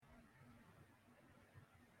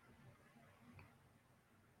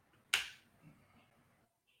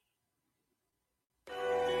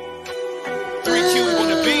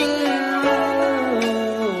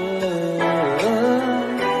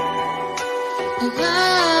Too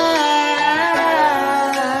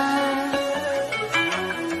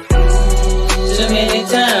many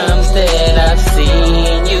times that I've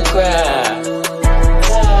seen you cry,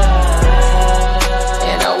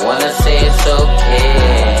 and I wanna say it's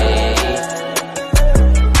okay.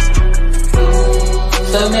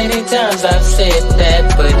 So many times I've said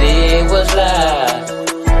that, but it was lies.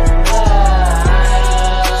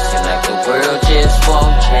 Seems like the world just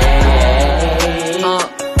won't change.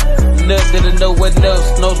 Nothing to no one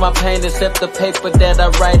else knows my pain except the paper that I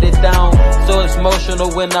write it down. So it's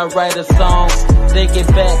emotional when I write a song. Thinking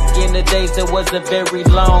back in the days that wasn't very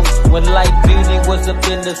long, when life beauty was up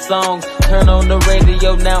in the songs. Turn on the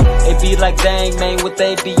radio now, it be like dang man what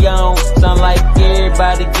they be on. Sound like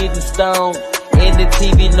everybody getting stoned. And the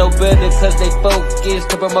TV no better cause they focus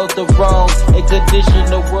to promote the wrong and condition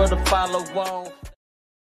the world to follow on.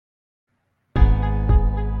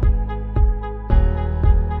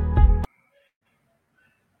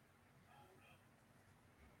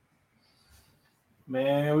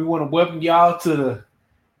 Man, we want to welcome y'all to the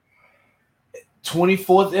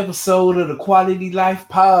 24th episode of the Quality Life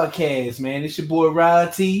Podcast, man. It's your boy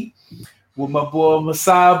Rod T with my boy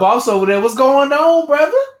Messiah Boss over there. What's going on,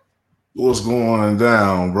 brother? What's going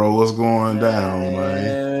down, bro? What's going down,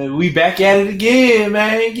 man? We back at it again,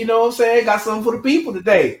 man. You know what I'm saying? Got something for the people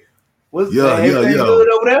today. Everything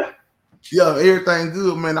good over there? Yeah, everything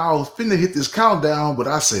good, man. I was finna hit this countdown, but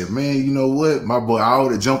I said, man, you know what? My boy, I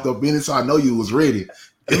already jumped up in it, so I know you was ready.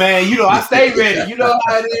 Man, you know, I stay ready. You know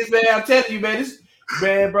how it is, man. I'm telling you, man.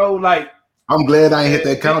 Man, bro, like. I'm glad I ain't hit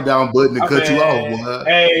that countdown button to cut you off, boy.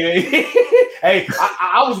 Hey,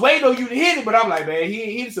 I was waiting on you to hit it, but I'm like, man, he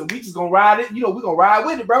ain't hit it, so we just gonna ride it. You know, we gonna ride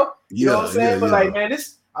with it, bro. You know what I'm saying? But like, man,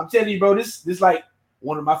 I'm telling you, bro, this like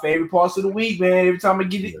one of my favorite parts of the week, man. Every time I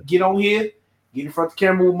get on here, get in front of the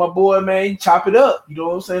camera with my boy, man, chop it up. You know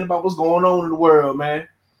what I'm saying about what's going on in the world, man.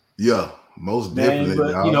 Yeah, most definitely.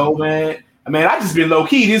 But, you know, man, I just been low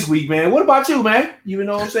key this week, man. What about you, man? You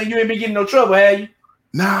know what I'm saying? You ain't been getting no trouble, have you?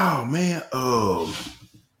 No, man.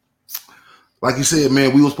 Like you said,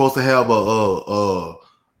 man, we were supposed to have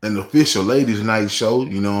an official ladies' night show.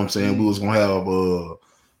 You know what I'm saying? We was gonna have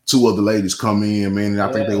two other ladies come in, man, and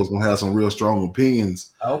I think they was gonna have some real strong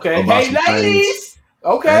opinions. Okay, hey, ladies. Things.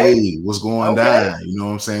 Okay. Hey, what's going down? You know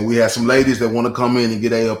what I'm saying? We had some ladies that want to come in and get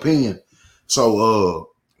their opinion. So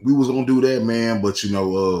we was gonna do that, man, but you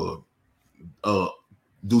know,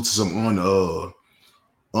 due to some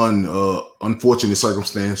unfortunate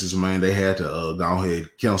circumstances, man, they had to go ahead and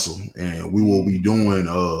cancel. And we will be doing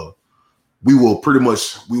we will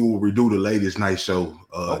redo the ladies' night show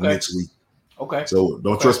next week. Okay. So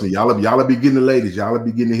don't trust me. Y'all be getting the ladies. Y'all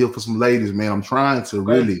be getting to hear for some ladies, man. I'm trying to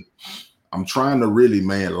really,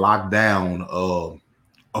 man, lock down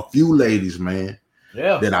a few ladies, man.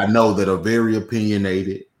 Yeah. That I know that are very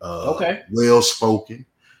opinionated, well spoken.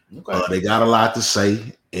 Okay. They got a lot to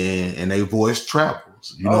say, and they voice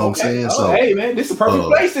travels. You know what I'm saying? So hey, man, this is a perfect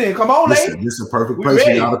place then. Come on, ladies. This is a perfect place for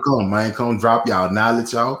y'all to come, man. Come drop y'all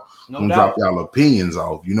knowledge out. Drop y'all opinions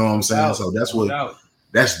off. You know what I'm saying? So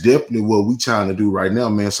that's definitely what we trying to do right now,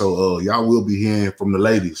 man. So y'all will be hearing from the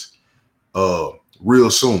ladies real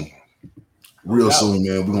soon. Soon,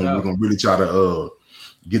 man. We're gonna really try to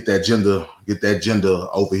get that gender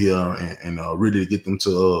over here and really get them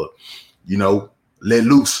to you know, let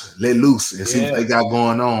loose and see what they got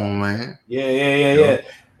going on, man. Yeah.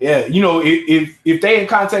 You know, if they in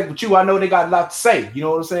contact with you, I know they got a lot to say. You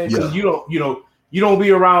know what I'm saying? Because you don't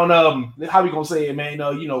be around how we gonna say it, man?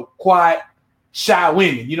 You know, quiet, shy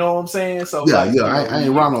women. You know what I'm saying? So I ain't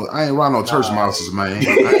around no church mouses, man. I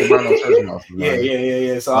ain't around no church mouses, man.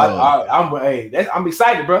 Yeah. So I'm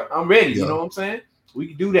excited, bro. I'm ready. You know what I'm saying? We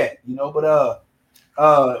can do that. You know,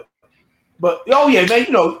 But man,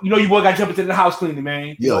 you know your boy got jumping into the house cleaning,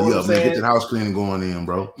 man. You know man, get the house cleaning going in,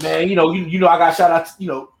 bro. Man, you know I got shout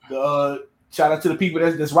out to the people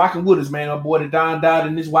that's rocking with us, man. Our boy the Don Dot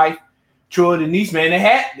and his wife Troy and niece, man. They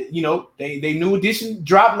had they new edition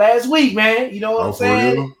dropped last week, man. You know what I'm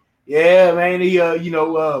saying? Real? Yeah, man.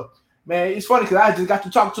 Man, it's funny because I just got to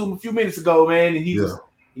talk to him a few minutes ago, man, and he was,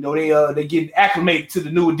 they getting acclimated to the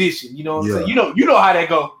new edition. You know what I'm saying? You know how that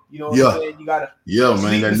go. You know what I'm saying? You gotta sleep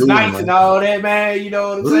man, that nights and all that, man. You know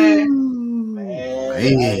what I'm saying?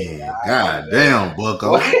 Man, goddamn,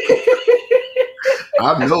 Bucko.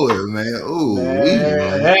 I know it, man. Ooh,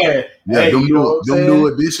 man. Them new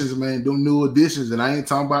additions, man. Them new additions, and I ain't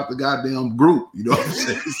talking about the goddamn group. You know what I'm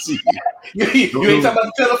saying? you ain't talking about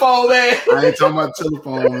the telephone, man. I ain't talking about the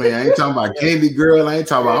telephone, man. I ain't talking about Candy Girl. I'm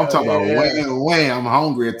talking about wham. I'm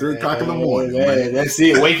hungry at 3 o'clock in the morning, man. That's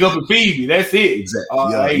it. Wake up and feed me. That's it.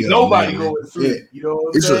 Exactly. Ain't nobody going to sleep. You know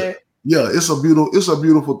what I'm saying? Yeah, it's a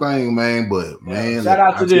beautiful thing, man. But man, shout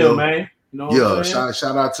out to them, man. You know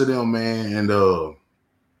shout out to them, man. And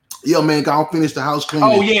man, go finish the house cleaning.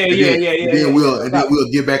 Oh yeah. Then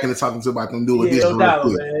we'll get back into talking about them doing this real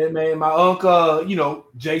quick. Man. My uncle,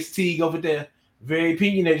 Jace Teague over there, very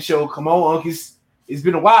opinionated show. Come on, Uncle. It's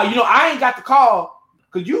been a while. I ain't got the call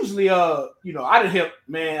because usually, I didn't help,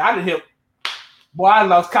 man. Boy, I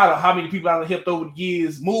lost count of how many people I done helped over the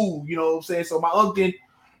years move. You know what I'm saying? So my uncle.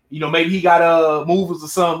 Maybe he got movers or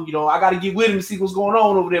something. I got to get with him and see what's going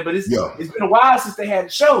on over there. But it's been a while since they had the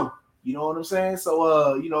show. You know what I'm saying?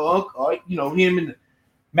 So him and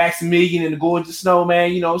Maximilian and the Gorgeous Snow,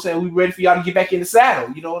 man. You know what I'm saying? We ready for y'all to get back in the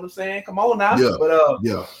saddle. You know what I'm saying? Come on now. Yeah.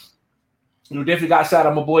 But definitely got shout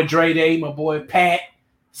out my boy Dre Day, my boy Pat,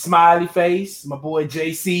 Smiley Face, my boy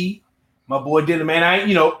JC, my boy Dylan. Man, I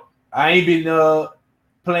ain't been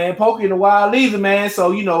playing poker in a while either, man. So,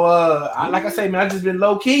 like I say, man, I just been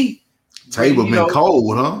low key. Table been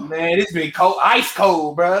cold, huh? Man, it's been cold, ice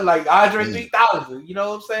cold, bro. Like Andre 3000, you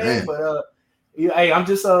know what I'm saying? Man. But hey, I'm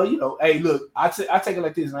just hey, look, I take it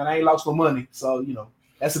like this, man. I ain't lost no money, so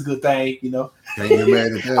that's a good thing, Can't get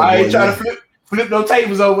mad at that. I ain't trying to flip no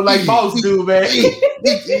tables over like boss do, man.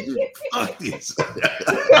 Fuck this.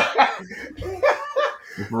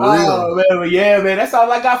 Oh man, but yeah, man. That's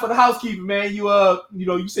all I got for the housekeeping, man. You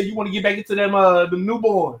said you want to get back into them the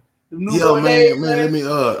newborn. Man. Let me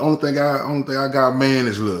only thing I got, man,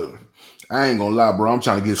 is look. I ain't gonna lie, bro. I'm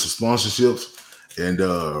trying to get some sponsorships, and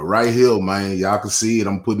right here, man, y'all can see it.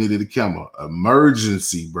 I'm putting it in the camera.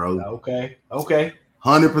 Emergency, bro. Okay.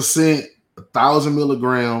 100%, 1,000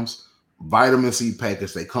 milligrams, vitamin C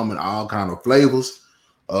package. They come in all kind of flavors.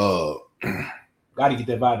 Gotta get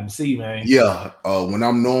that vitamin C, man. Yeah. When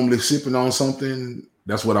I'm normally sipping on something,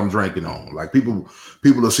 that's what I'm drinking on. Like people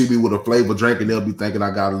will see me with a flavor drink and they'll be thinking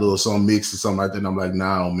I got a little something mixed or something like that. And I'm like,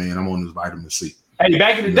 nah, man, I'm on this vitamin C. Hey,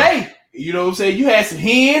 back in the day, you know what I'm saying? You had some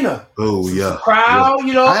hen or some Crown,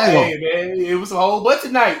 man, it was a whole bunch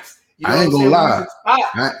of nights. I ain't gonna lie.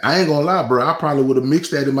 I ain't gonna lie, bro. I probably would have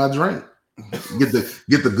mixed that in my drink. Get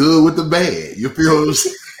the good with the bad. You feel what I'm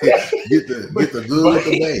saying? Get the good with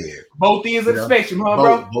the bad. Both ends of the spectrum, huh,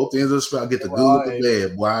 bro? Both ends of the spectrum. Get the good with the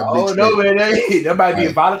bad, boy. Man, that might be a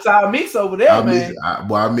volatile mix over there, man.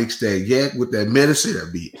 I mix that yak with that medicine.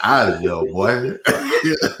 That be out of yo, boy.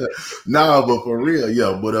 Nah, but for real,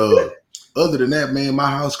 yeah. But other than that, man, my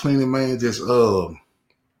house cleaning, man, just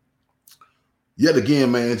yet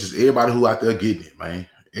again, man, just everybody who out there getting it, man.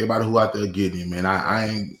 Everybody who out there getting it, man.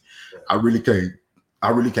 I really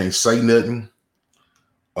can't say nothing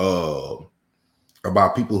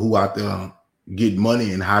about people who out there get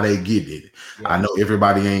money and how they get it. Yeah. I know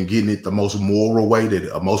everybody ain't getting it the most moral way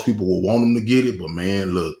that most people will want them to get it, but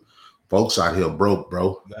man, look, folks out here broke,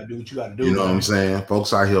 bro. You gotta do what you gotta do. You know what I'm saying?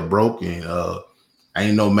 Folks out here broke, and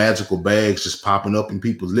ain't no magical bags just popping up in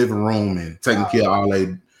people's living room and taking care of all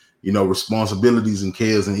their, responsibilities and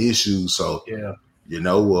cares and issues. So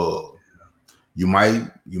you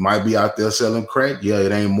might be out there selling crack. Yeah,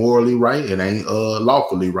 it ain't morally right. It ain't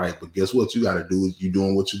lawfully right. But guess what? You got to do is you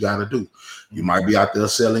doing what you got to do. You might be out there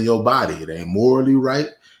selling your body. It ain't morally right.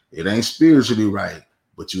 It ain't spiritually right.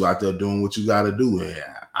 But you out there doing what you got to do. And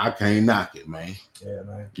I can't knock it, man. Yeah,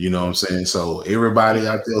 man. You know what I'm saying? So everybody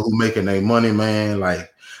out there who making their money, man,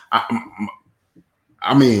 like,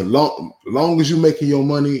 I mean, long as you making your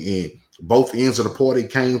money and both ends of the party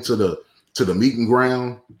came to the meeting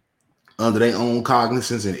ground under their own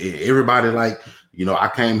cognizance, and everybody like,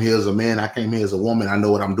 I came here as a man, I came here as a woman, I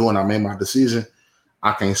know what I'm doing, I made my decision,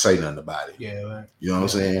 I can't say nothing about it. Yeah, man. You know what I'm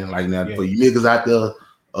saying? Like now, for you niggas out there,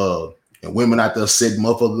 and women out there setting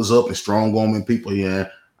motherfuckers up and strong woman people, I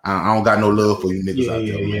don't got no love for you niggas out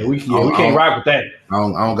there. Yeah, we can't rock with that. I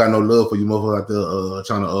don't got no love for you motherfuckers out there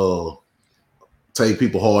trying to take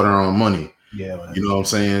people hard on money. Yeah, man. You know what I'm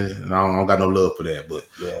saying? And I don't got no love for that. But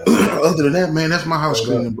other than that, man, that's my house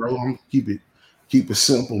cleaning, bro. I'm keep it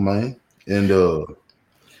simple, man. And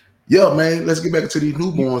man, let's get back to these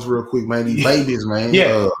newborns real quick, man. These babies, man.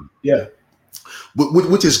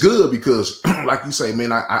 Which is good because, like you say,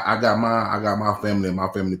 man, I got my family, and my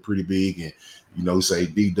family pretty big, and you say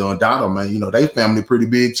D Don Dada, man, they family pretty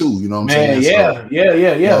big too. You know what I'm saying?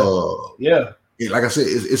 Yeah. Like I said,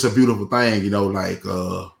 it's a beautiful thing, like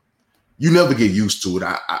you never get used to it.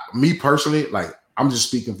 Me personally, like I'm just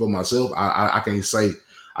speaking for myself. I can't say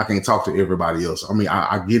I can't talk to everybody else. I mean,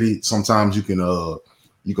 I get it. Sometimes you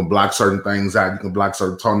can block certain things out. You can block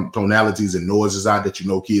certain tonalities and noises out that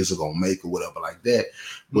kids are gonna make or whatever like that.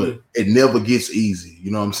 But it never gets easy.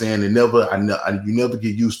 You know what I'm saying? You never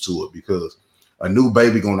get used to it because a new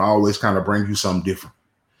baby gonna always kind of bring you something different.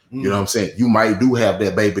 You know what I'm saying? You might do have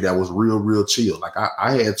that baby that was real chill. Like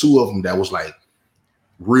I had 2 of them that was like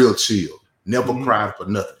real chill, never cried for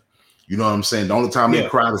nothing. You know what I'm saying? The only time they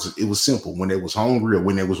cried it was simple when they was hungry or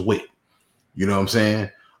when they was wet. You know what I'm saying?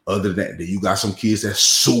 Other than that, you got some kids that's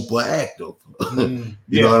super active.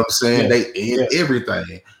 You know what I'm saying? They in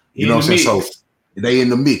everything. You know what I'm saying? So they in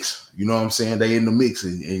the mix. You know what I'm saying? They in the mix,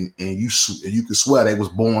 and you can swear they was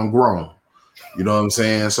born grown. You know what I'm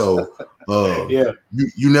saying? So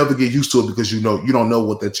you never get used to it because you don't know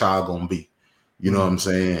what that child gonna be. You know what I'm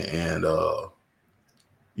saying? And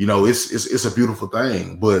it's a beautiful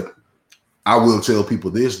thing. But I will tell people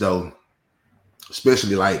this though,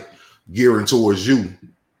 especially like gearing towards you,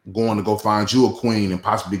 going to go find you a queen and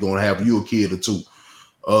possibly going to have you a kid or 2.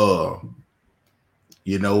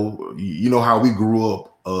 You know how we grew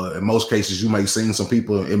up. In most cases, you may see some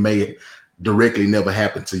people. It may directly never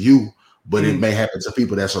happen to you, but it may happen to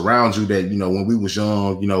people that's around you that, when we was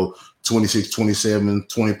young, 26, 27,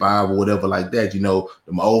 25 or whatever like that,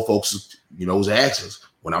 them old folks, was asking us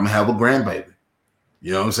when I'm gonna have a grandbaby.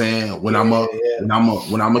 You know what I'm saying? When I'm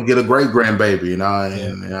gonna get a great grandbaby, and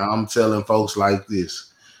I'm telling folks like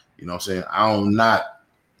this, you know what I'm saying? I'm not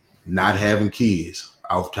having kids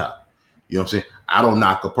off top. You know what I'm saying? I don't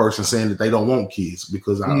knock a person saying that they don't want kids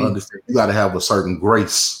because I understand you got to have a certain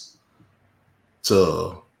grace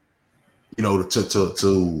to be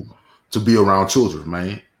around children,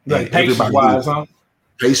 man. Like patience-wise, huh?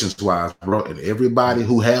 Patience-wise, bro. And everybody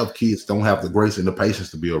who have kids don't have the grace and the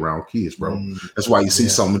patience to be around kids, bro. That's why you see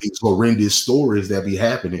some of these horrendous stories that be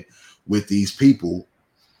happening with these people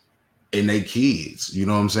and they kids. You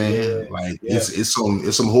know what I'm saying? It's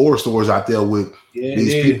some horror stories out there with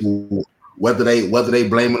these people, whether they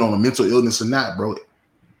blame it on a mental illness or not, bro.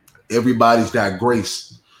 Everybody's got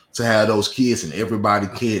grace to have those kids, and everybody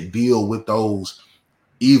can't deal with those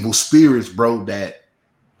evil spirits, bro, that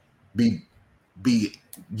be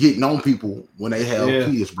getting on people when they have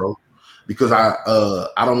kids, bro. Because I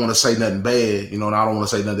don't want to say nothing bad, and I don't want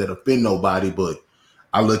to say nothing that offend nobody, but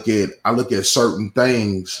I look at certain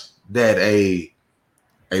things that a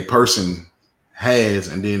person has,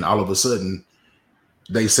 and then all of a sudden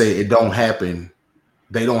they say it don't happen.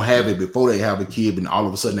 They don't have it before they have a kid, and all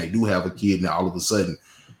of a sudden they do have a kid, and all of a sudden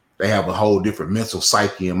they have a whole different mental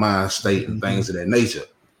psyche and mind state and things of that nature.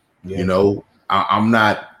 I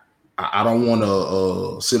don't want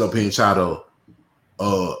to sit up here and try to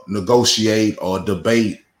negotiate or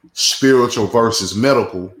debate spiritual versus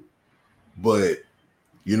medical, but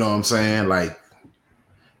you know what I'm saying? Like,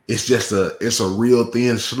 it's a real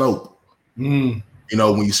thin slope. When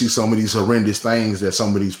you see some of these horrendous things that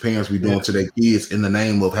some of these parents be doing to their kids in the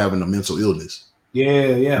name of having a mental illness.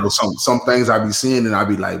 Some things I be seeing and I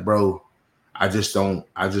be like, bro, I just don't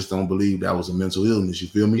believe that was a mental illness. You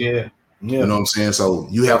feel me? You know what I'm saying? So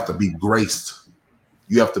you have to be graced.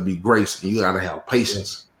 You have to be graced, and you gotta have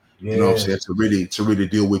patience. You know what I'm saying? To really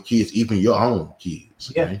deal with kids, even your own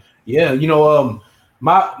kids.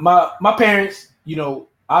 My parents, my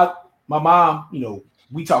mom,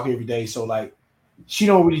 we talk every day, so like she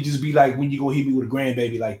don't really just be like, when you go hit me with a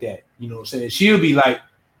grandbaby like that. You know what I'm saying? She'll be like,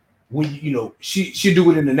 when she'll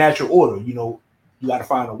do it in the natural order. You got to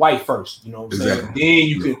find a wife first. You know what I'm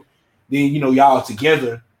saying? Then y'all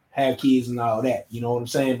together have kids and all that. You know what I'm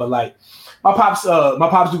saying? But like my pops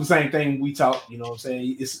do the same thing. We talk. You know what I'm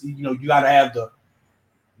saying? It's you got to have the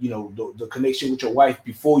the connection with your wife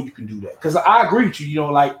before you can do that. Because I agree with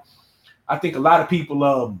you. Like I think a lot of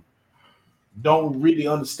people don't really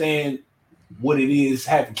understand what it is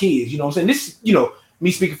having kids. You know what I'm saying? This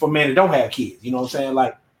me speaking for men that don't have kids. You know what I'm saying?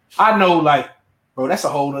 Like I know, like, bro, that's a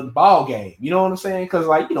whole other ball game. You know what I'm saying? Because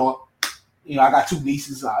like I got 2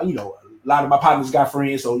 nieces. A lot of my partners got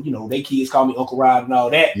friends, so they kids call me Uncle Rod and all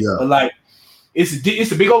that. Yeah. But like,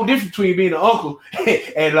 it's a big old difference between being an uncle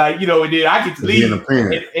and like and then I get to leave. Being a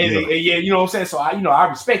parent. And you know what I'm saying. So I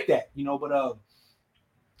respect that. But I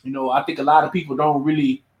think a lot of people don't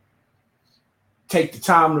really take the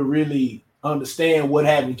time to really understand what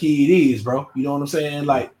having a kid is, bro. You know what I'm saying?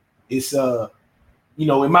 Like it's in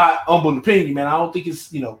my humble opinion, man, I don't think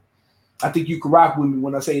it's I think you can rock with me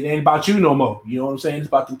when I say it ain't about you no more. You know what I'm saying? It's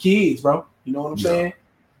about the kids, bro. You know what I'm saying?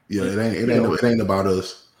 Yeah, it ain't about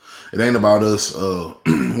us. It ain't about us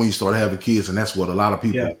when you start having kids, and that's what a lot of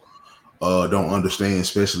people don't understand,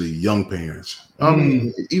 especially young parents. I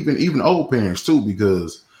mean, even old parents too,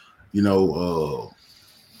 because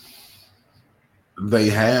they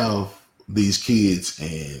have these kids,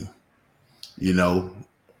 and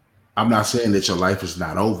I'm not saying that your life is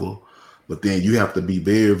not over, but then you have to be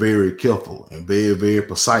very, very careful and very, very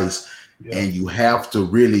precise, and you have to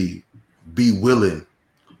really be willing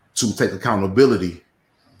to take accountability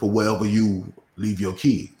for wherever you leave your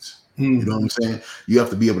kids. You know what I'm saying? You have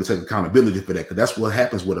to be able to take accountability for that, because that's what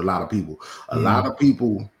happens with a lot of people. A lot of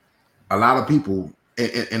people,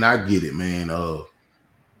 and I get it, man.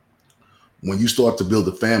 When you start to build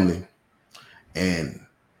a family, and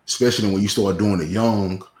especially when you start doing it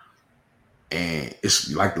young, and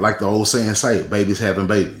it's like the old saying say, babies having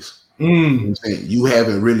babies. You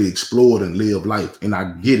haven't really explored and lived life, and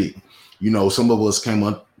I get it. You know, some of us came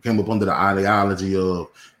up under the ideology of,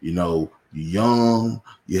 you know, you're young,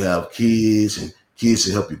 you have kids, and kids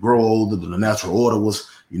to help you grow older. The natural order was,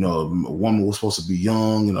 you know, a woman was supposed to be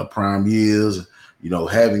young in her prime years, you know,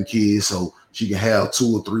 having kids so she can have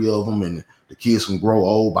 2 or 3 of them, and the kids can grow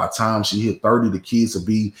old. By the time she hit 30, the kids will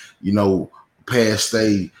be, you know, past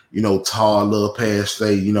they, you know, toddler, past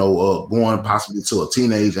they, you know, going possibly to a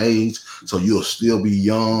teenage age. So you'll still be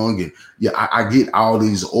young. And yeah, I get all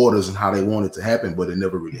these orders and how they want it to happen, but it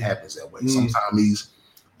never really happens that way.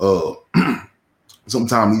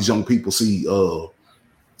 Sometimes these young people see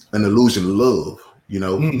an illusion of love, you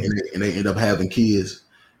know, and they end up having kids,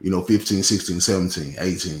 you know, 15, 16, 17,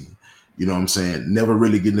 18, you know what I'm saying? Never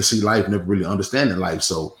really getting to see life, never really understanding life.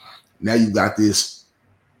 So now you got this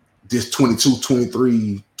 22,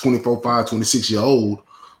 23, 24, 5, 26-year-old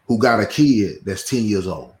who got a kid that's 10 years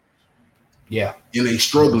old. Yeah. And they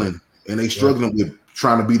struggling with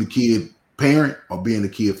trying to be the kid parent or being the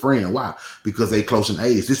kid friend. Why? Because they close in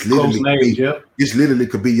age. This literally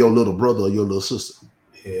could be your little brother or your little sister.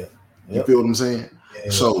 Yeah. You feel what I'm saying?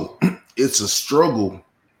 Yeah. So it's a struggle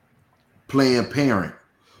playing parent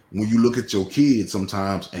when you look at your kids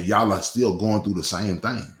sometimes and y'all are still going through the same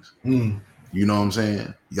things. You know what I'm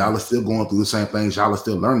saying? Y'all are still going through the same things. Y'all are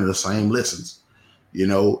still learning the same lessons. You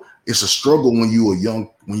know, it's a struggle when you're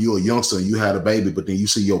a youngster and you had a baby, but then you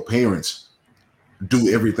see your parents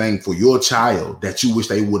do everything for your child that you wish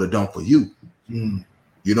they would have done for you. You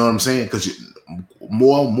know what I'm saying? Because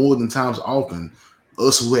more than times often,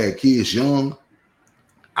 us who had kids young,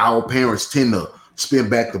 our parents tend to spin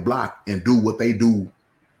back the block and do what they do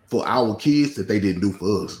for our kids that they didn't do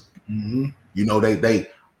for us. You know, they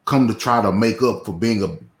come to try to make up for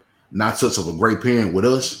being not such of a great parent with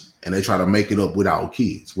us, and they try to make it up with our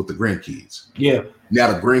kids, with the grandkids. Yeah.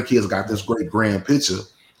 Now the grandkids got this great grand picture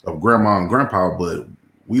of grandma and grandpa, but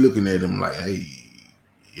we looking at them like, hey,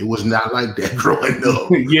 it was not like that growing up.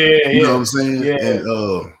 You know what I'm saying? Yeah.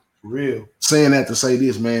 And real. Saying that to say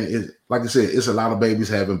this, man, like I said, it's a lot of babies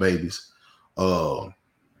having babies. You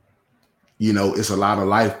know, it's a lot of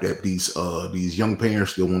life that these young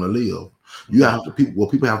parents still want to live.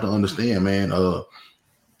 People have to understand, man.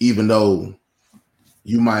 Even though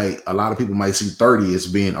a lot of people might see 30 as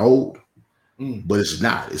being old, but it's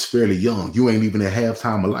not. It's fairly young. You ain't even at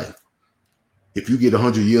halftime of life. If you get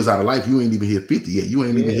 100 years out of life, you ain't even hit 50 yet. You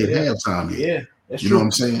ain't even hit halftime yet. Yeah, that's true. You know what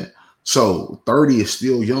I'm saying? So 30 is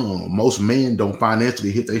still young. Most men don't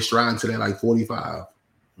financially hit their stride until they're like 45.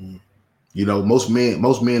 You know, most men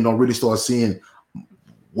don't really start seeing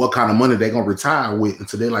what kind of money they're gonna retire with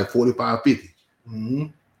until they're like 45, 50.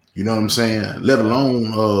 You know what I'm saying? Let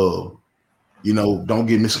alone you know, don't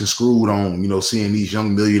get misconstrued on, you know, seeing these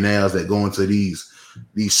young millionaires that go into these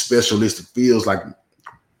specialistic fields like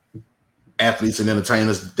athletes and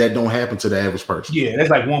entertainers. That don't happen to the average person. Yeah,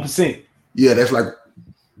 that's like 1%. Yeah, that's like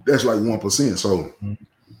 1%. So,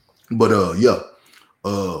 but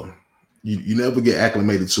you never get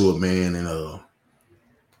acclimated to it, man. And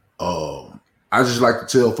I just like to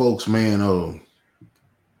tell folks, man,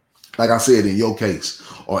 like I said, in your case,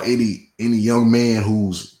 or any young man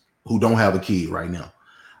who don't have a kid right now,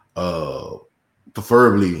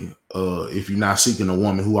 preferably if you're not seeking a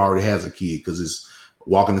woman who already has a kid, because it's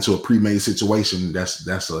walking into a pre-made situation.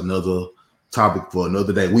 That's another topic for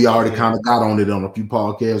another day. We already kind of got on it on a few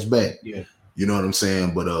podcasts back. Yeah, you know what I'm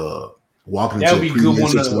saying. But walking into a pre-made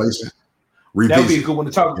situation, that would be a good one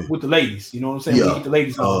to talk with the ladies. You know what I'm saying? Yeah, we get the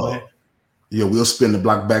ladies on, man. Yeah, we'll spin the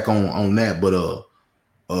block back on that. But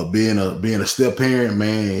being a step parent,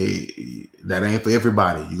 man, that ain't for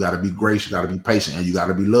everybody. You got to be gracious, you got to be patient, and you got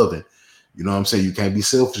to be loving. You know what I'm saying? You can't be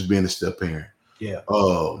selfish being a step parent. Yeah.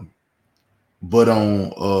 But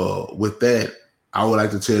with that, I would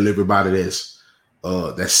like to tell everybody that's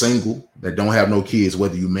single, that don't have no kids,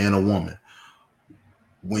 whether you man or woman,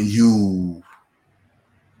 when you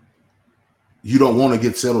don't want to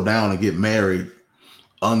get settled down and get married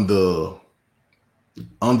under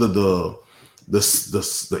the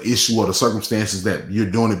issue or the circumstances that you're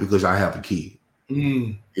doing it because I have a kid.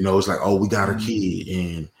 You know, it's like, oh, we got a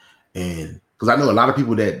kid, and because I know a lot of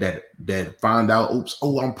people that find out,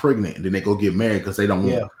 I'm pregnant, and then they go get married because they don't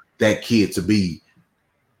want that kid to be,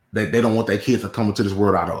 that they don't want that kid to come into this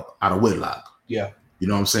world out of wedlock. Yeah. You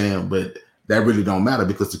know what I'm saying? But that really don't matter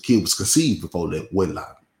because the kid was conceived before that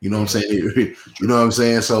wedlock. You know what I'm saying? You know what I'm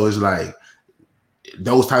saying? So it's like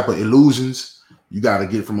those type of illusions, you got to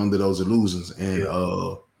get from under those illusions. And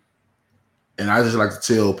I just like to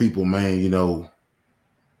tell people, man, you know,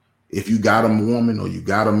 if you got a woman or you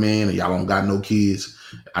got a man and y'all don't got no kids,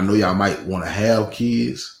 I know y'all might want to have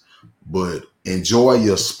kids, but enjoy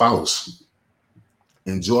your spouse,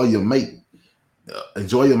 enjoy your mate.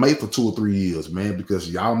 Enjoy your mate for 2 or 3 years, man,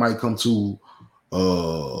 because y'all might come to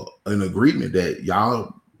an agreement that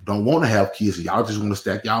y'all don't want to have kids. Y'all just want to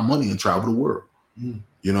stack y'all money and travel the world. You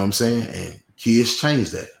know what I'm saying? And kids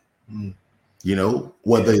change that. You know,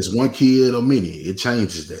 whether it's one kid or many, it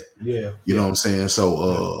changes that. You know what I'm saying?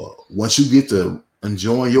 So once you get to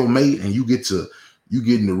enjoying your mate and you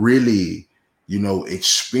getting to really, you know,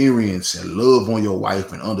 experience and love on your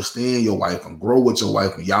wife and understand your wife and grow with your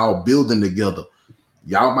wife and y'all building together,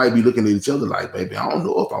 y'all might be looking at each other like, baby, I don't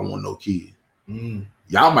know if I want no kid.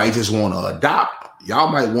 Y'all might just want to adopt. Y'all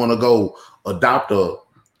might want to go adopt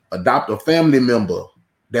a family member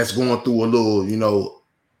that's going through a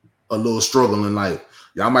little struggle in life.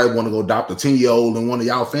 Y'all might want to go adopt a 10-year-old in one of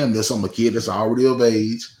y'all family or some kid that's already of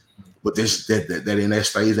age, but that in that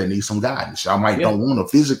stage that needs some guidance. Y'all might don't want to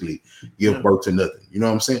physically give birth to nothing. You know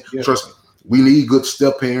what I'm saying? Trust me, we need good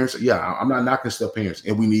step parents. Yeah, I'm not knocking step parents,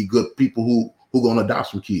 and we need good people who gonna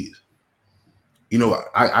adopt some kids. You know,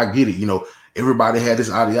 I get it. You know, everybody had this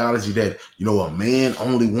ideology that, you know, a man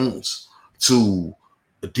only wants to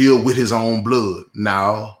deal with his own blood.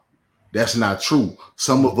 Now, that's not true.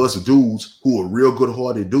 Some of us dudes who are real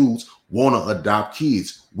good-hearted dudes want to adopt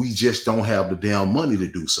kids. We just don't have the damn money to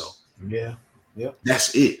do so.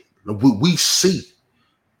 That's it. We see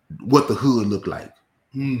what the hood look like.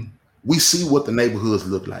 We see what the neighborhoods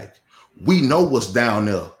look like. We know what's down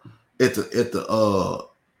there at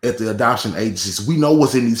the adoption agencies. We know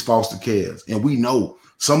what's in these foster cares, and we know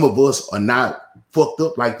some of us are not fucked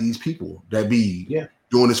up like these people that be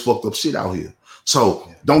doing this fucked up shit out here.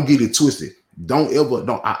 So don't get it twisted.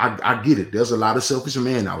 I get it. There's a lot of selfish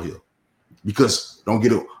men out here because don't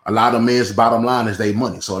get it. A lot of men's bottom line is their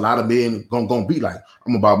money. So a lot of men gonna be like,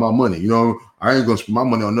 I'm about my money. You know, I ain't gonna spend my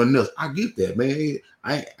money on nothing else. I get that, man.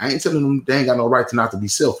 I ain't telling them they ain't got no right to not to be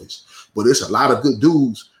selfish. But it's a lot of good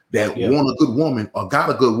dudes that want a good woman or got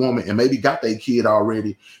a good woman and maybe got their kid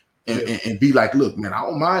already and be like, look, man, I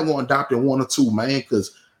don't mind going adopting 1 or 2, man,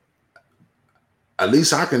 because at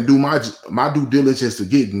least I can do my due diligence to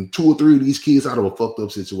getting 2 or 3 of these kids out of a fucked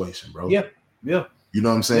up situation, bro. You know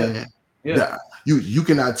what I'm saying? You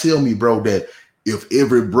cannot tell me, bro, that if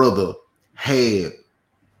every brother had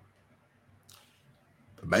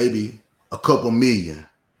maybe a couple million,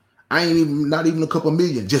 not even a couple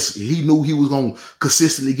million, just he knew he was gonna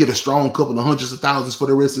consistently get a strong couple of hundreds of thousands for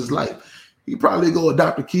the rest of his life, he probably go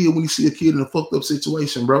adopt a kid when you see a kid in a fucked up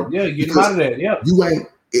situation, bro. Get him out of that. You ain't.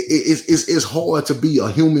 It's hard to be a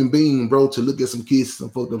human being, bro, to look at some kids in some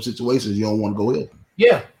fucked up situations you don't want to go help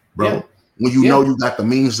them. Bro. When you know you got the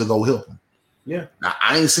means to go help them. Now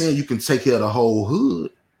I ain't saying you can take care of the whole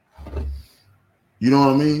hood. You know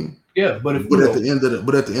what I mean? But at the end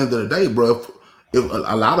of the day, bro, if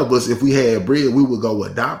a lot of us, if we had bread, we would go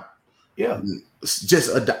adopt. Just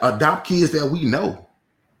adopt kids that we know.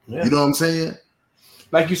 You know what I'm saying?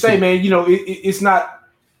 Like you say, man, you know, it's not.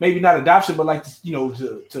 Maybe not adoption, but like, you know,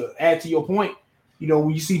 to add to your point, you know,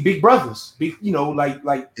 when you see big brothers, big, you know,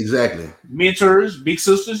 like exactly mentors, big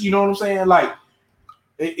sisters, you know what I'm saying? Like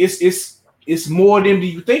it's more than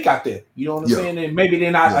you think out there. You know what I'm saying? And maybe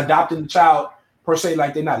they're not adopting the child per se,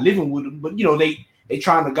 like they're not living with them, but you know, they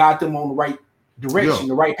trying to guide them on the right direction,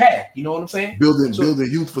 the right path. You know what I'm saying? Building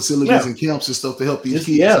youth facilities and camps and stuff to help these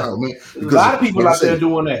kids out, man. Because a lot of people out there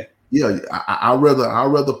doing that. I'd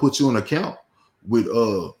rather put you in a camp with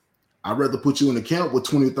I'd rather put you in a camp with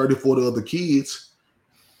 20, 30, 40 other kids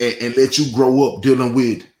and let you grow up dealing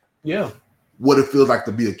with what it feels like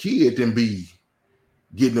to be a kid than be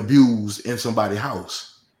getting abused in somebody's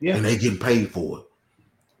house. And they getting paid for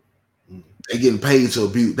it. They getting paid to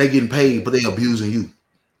abuse. They getting paid, but they abusing you,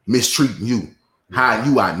 mistreating you,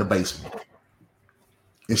 hiding you out in the basement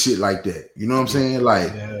and shit like that. You know what I'm saying?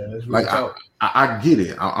 Like I get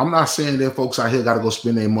it. I'm not saying that folks out here got to go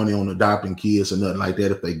spend their money on adopting kids or nothing like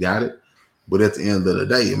that if they got it. But at the end of the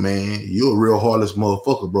day, man, you're a real heartless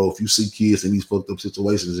motherfucker, bro, if you see kids in these fucked up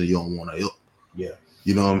situations and you don't want to help.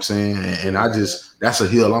 You know what I'm saying? And that's a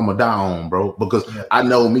hill I'm going to die on, bro, because I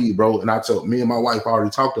know me, bro. And me and my wife already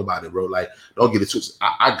talked about it, bro. Like, don't get it twisted.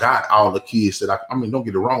 I got all the kids that I mean, don't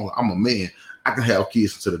get it wrong. I'm a man. I can have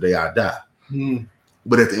kids until the day I die.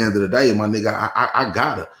 But at the end of the day, my nigga, I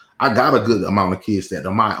got a good amount of kids that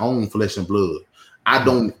are my own flesh and blood.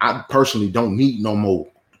 I personally don't need no more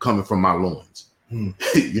coming from my loins. You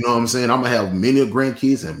know what I'm saying? I'm gonna have many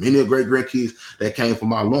grandkids and many great grandkids that came from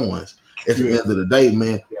my loins. At the end of the day,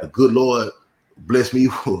 man, the good Lord bless me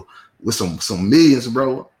with some millions,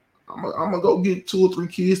 bro. I'm gonna go get 2 or 3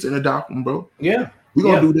 kids and adopt them, bro. Yeah, we're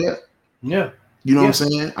gonna do that. Yeah, you know what I'm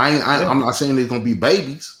saying? I'm not saying they're gonna be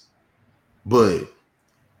babies, but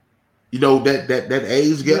you know that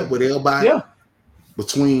age gap with everybody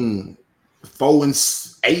between 4 and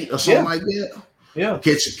 8 or something like that. Yeah,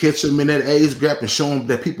 catch them in that age gap and show them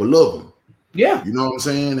that people love them. Yeah, you know what I'm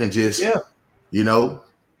saying, and just you know,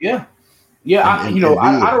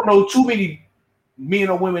 I don't know too many men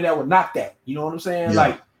or women that would knock that. You know what I'm saying?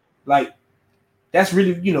 Like that's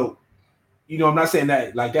really I'm not saying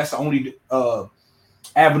that like that's the only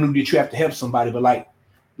avenue that you have to help somebody, but like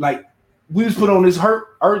we was put on this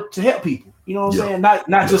earth to help people. You know what I'm saying?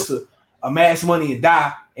 Not just to amass money and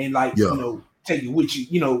die and take it with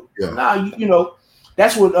you.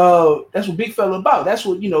 That's what Big Fella about. That's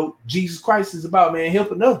what Jesus Christ is about, man.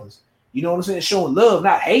 Helping others. You know what I'm saying? Showing love,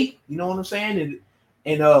 not hate. You know what I'm saying?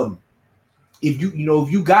 And if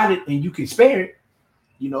you got it and you can spare it,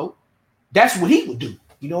 that's what he would do.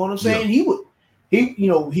 You know what I'm saying? He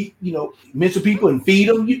mentor people and feed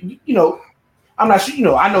them. I'm not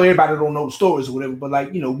sure. I know everybody don't know the stories or whatever, but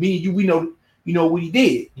like me and you, we know what he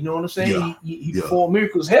did. You know what I'm saying? He performed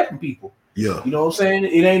miracles helping people. Yeah. You know what I'm saying?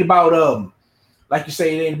 It ain't about like you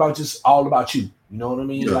say, it ain't about just all about you. You know what I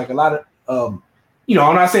mean? Like a lot of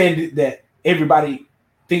I'm not saying that everybody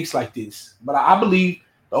thinks like this, but I believe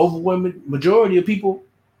the overwhelming majority of people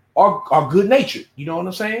are good natured. You know what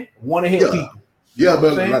I'm saying? Want to help people. Yeah,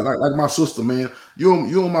 but like my sister, man, you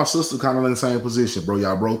and my sister kind of in the same position, bro.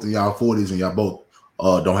 Y'all both in y'all 40s and y'all both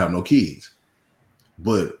don't have no kids.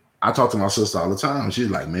 But I talk to my sister all the time. She's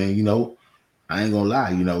like, man, I ain't gonna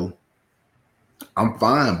lie, I'm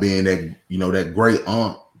fine being that, that great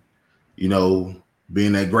aunt,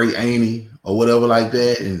 being that great auntie or whatever like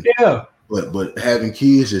that. And but having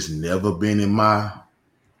kids has never been in my,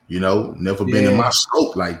 never been in my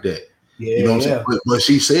scope like that. Yeah, you know what I'm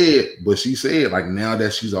saying? But she said, like now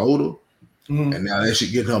that she's older and now that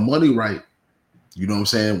she getting her money right, you know what I'm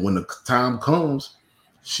saying? When the time comes,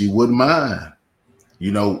 she wouldn't mind,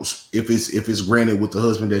 if it's granted with the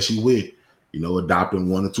husband that she with, adopting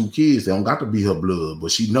 1 or 2 kids. They don't got to be her blood,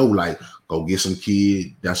 but she know like go get some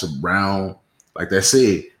kid that's around, like that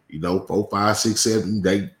said, 4, 5, 6, 7.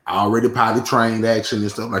 They already potty trained action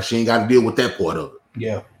and stuff. Like she ain't got to deal with that part of it.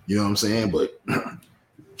 Yeah, you know what I'm saying? But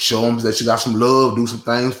show them that you got some love, do some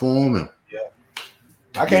things for them, and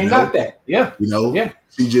I can't knock that. Yeah,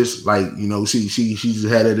 she just like she just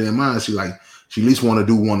had it in mind. She at least want to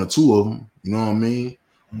do 1 or 2 of them. You know what I mean?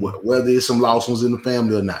 Whether it's some lost ones in the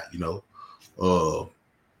family or not.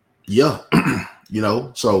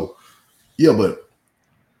 So but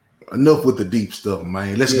enough with the deep stuff,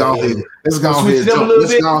 man. Let's go ahead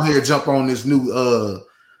jump on this new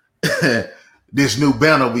this new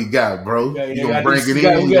banner we got, bro. You gonna bring it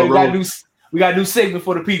in? We got a new segment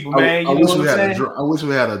for the people, man. I wish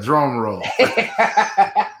we had a drum roll.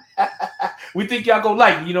 We think y'all gonna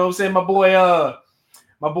like it, you know what I'm saying?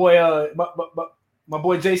 My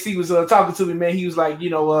boy JC was talking to me, man. He was like, we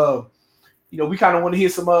kind of want to hear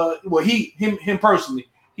some him personally.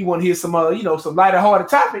 He want to hear some some lighter hearted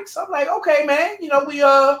topics. I'm like, okay, man.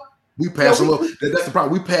 We pass them up. That's the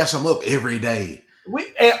problem. We pass them up every day.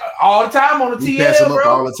 We all the time on the TV. Pass them up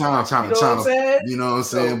all the time, trying to, you know what I'm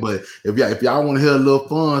saying? But if y'all want to hear a little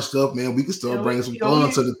fun stuff, man, we can start bringing some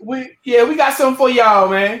fun to the. We got something for y'all,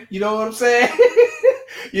 man. You know what I'm saying?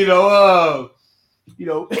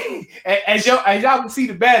 As y'all can see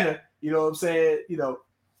the banner, you know what I'm saying?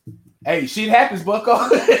 Hey, shit happens, Bucko.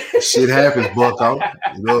 Shit happens, Bucko.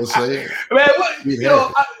 You know what I'm saying? Man,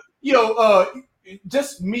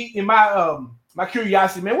 just me and my my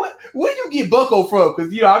curiosity, man. Where you get Bucko from?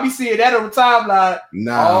 Because I be seeing that on the timeline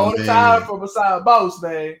all the time from Aside Boss,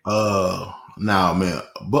 man. Nah, man.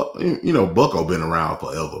 But Bucko been around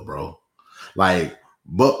forever, bro. Like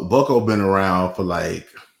Bucko been around for like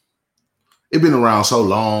it been around so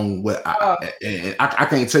long. I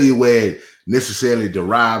can't tell you where it necessarily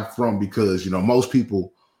derived from because most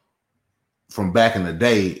people from back in the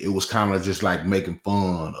day, it was kind of just like making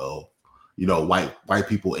fun of white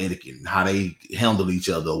people etiquette and how they handle each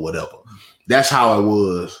other or whatever. That's how it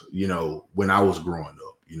was, when I was growing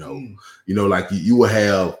up. Like you would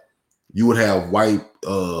have white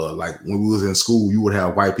like when we was in school, you would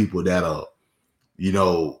have white people that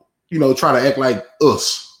try to act like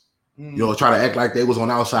us. Try to act like they was on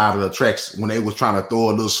our side of the tracks when they was trying to throw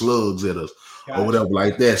a little slugs at us or whatever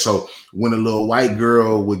like that. So when a little white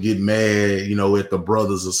girl would get mad, you know, at the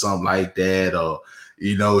brothers or something like that, or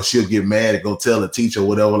you know, she'll get mad and go tell the teacher or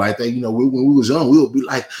whatever like that. You know, when we was young, we would be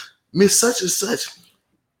like, Miss Such and Such,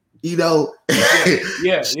 you know.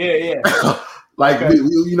 Yeah. Like we,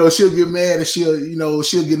 you know, she'll get mad and she'll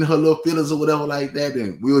get in her little feelings or whatever like that,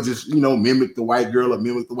 and we'll just, you know, mimic the white girl or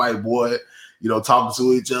mimic the white boy, you know, talking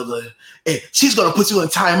to each other. Hey, she's gonna put you in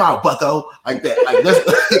timeout, bucko, like that. Like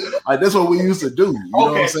that's like that's what we used to do. You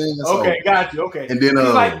know what I'm saying? Okay, got you. Okay, and then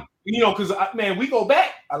like, you know, because man, we go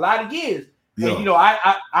back a lot of years. Yeah. And, you know,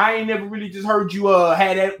 I ain't never really just heard you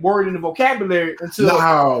had that word in the vocabulary until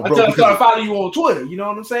I started following you on Twitter. You know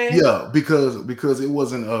what I'm saying? Yeah, because it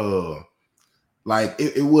wasn't like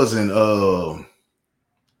it wasn't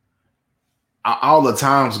all the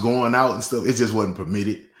times going out and stuff. It just wasn't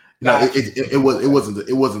permitted. No, it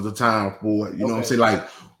wasn't the time for it. You know what I'm saying? Like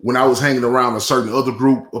when I was hanging around a certain other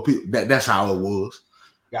group of people, that's how it was.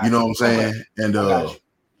 You know what I'm saying?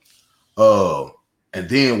 Okay. And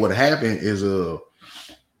then what happened is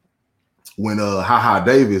when HaHa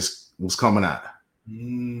Davis was coming out.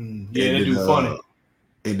 Yeah, that dude funny.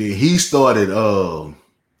 And then he started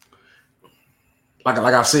like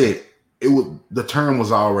I said, the term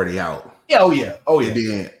was already out. Yeah, oh yeah. And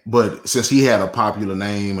then, but since he had a popular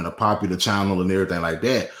name and a popular channel and everything like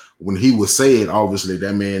that, when he would say it, obviously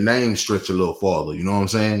that man's name stretched a little farther. You know what I'm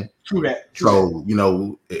saying? True that. So you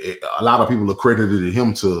know, a lot of people accredited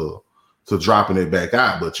him to dropping it back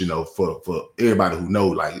out, but you know, for everybody who know,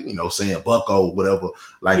 like, you know, saying bucko, whatever,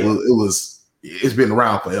 like it's been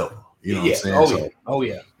around forever. You know what I'm saying? Oh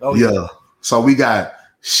yeah. So we got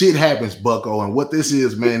shit happens, bucko, and what this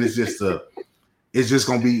is, man, is just it's just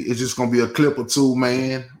gonna be a clip or two,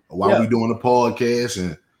 man, while we doing the podcast,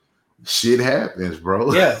 and shit happens,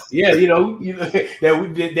 bro. Yeah. You know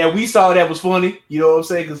that we saw that was funny. You know what I'm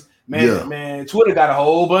saying? Because man, Twitter got a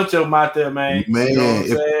whole bunch of them out there, man. Man, you know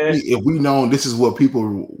if we known this is what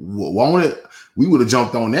people wanted, we would have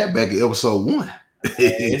jumped on that back in episode 1.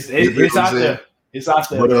 It's out there. It's out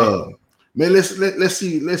there. But man, let's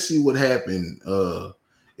see what happened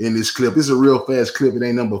in this clip. It's a real fast clip. It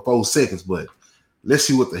ain't number 4 seconds, but let's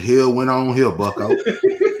see what the hell went on here, bucko.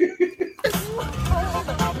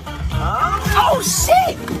 Oh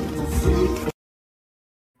shit!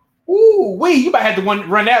 Ooh, you might have to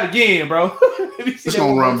run out again, bro. It's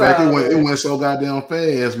gonna run back. It went so goddamn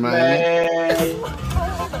fast, man.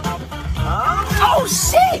 Oh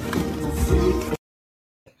shit!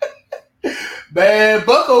 Man,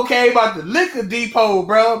 Bucko came out the liquor depot,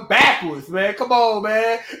 bro, backwards, man. Come on,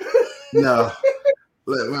 man. No.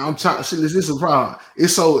 I'm trying. This is a problem.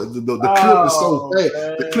 It's so the clip is so fast.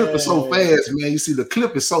 Man. The clip is so fast, man. You see, the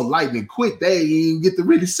clip is so lightning quick. They ain't even get to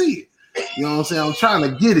really see it. You know what I'm saying? I'm trying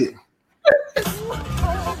to get it.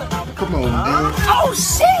 Come on, man. Oh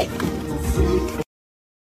shit!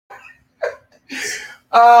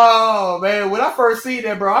 Oh man, when I first seen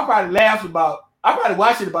that, bro, I probably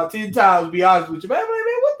watched it about 10 times. To be honest with you, man. Man,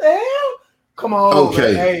 what the hell? Come on,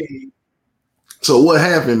 okay. Man. Hey. So what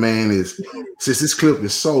happened, man, is since this clip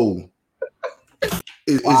is so,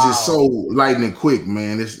 it's just so lightning quick,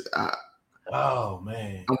 man. Oh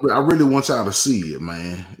man, I really want y'all to see it,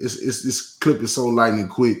 man. It's this clip is so lightning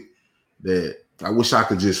quick that I wish I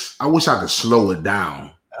could slow it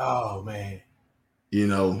down. Oh man, you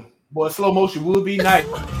know, boy, slow motion would be nice.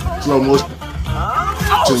 Slow motion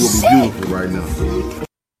would be beautiful right now,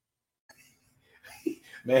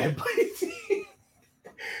 man.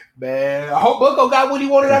 Man, I hope Bucko got what he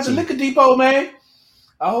wanted at the liquor depot, man.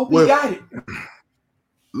 I hope he got it.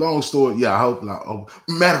 Long story, yeah. I hope not.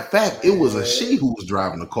 Matter of fact, it was a she who was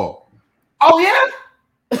driving the car. Oh yeah.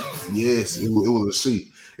 Yes, it was a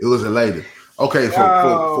she. It was a lady. Okay,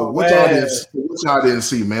 for what y'all didn't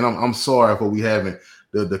see, man. I'm sorry for we haven't.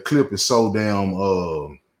 The clip is so damn.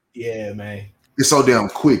 Yeah, man. It's so damn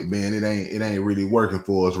quick, man. It ain't really working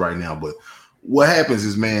for us right now. But what happens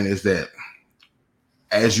is, man, is that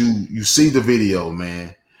as you see the video,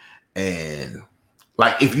 man, and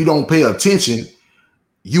like if you don't pay attention,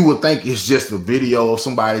 you would think it's just a video of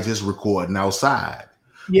somebody just recording outside.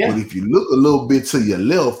 Yeah. But if you look a little bit to your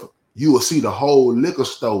left, you will see the whole liquor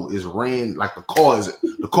store is ran like the car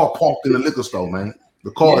parked in the liquor store, man.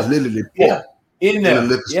 The car is literally parked in the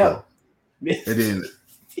liquor store. And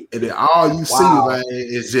then all you see, man,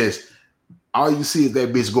 is just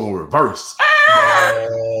that bitch going reverse.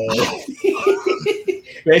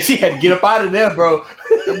 Man, she had to get up out of there, bro.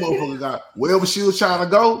 That motherfucker got wherever she was trying to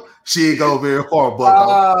go, she didn't go very far, Bucko.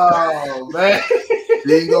 Oh, man. She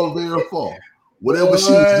didn't go very far. Whatever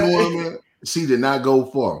she was doing, man, she did not go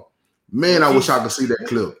far. Man, I wish I could see that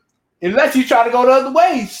clip. Unless you try to go the other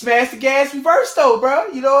way, smash the gas reverse though, bro.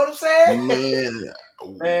 You know what I'm saying?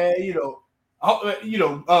 Man,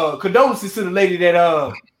 condolences to the lady that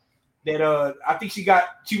I think she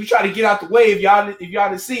was trying to get out the way. If y'all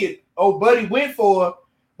didn't see it, old buddy went for her,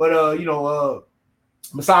 but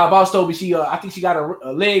Messiah Boss told me I think she got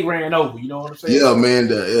a leg ran over. You know what I'm saying? Yeah, man.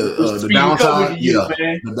 The downside,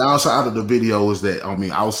 the downside of the video is that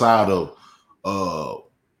outside of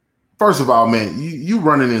first of all, man, you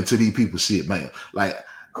running into these people shit, man. Like,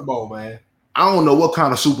 come on, man. I don't know what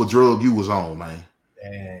kind of super drug you was on, man.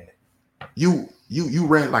 Man. You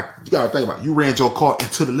ran, like, you gotta think about it. You ran your car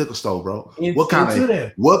into the liquor store, bro. What kind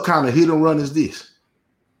of hit and run is this?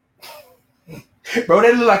 Bro,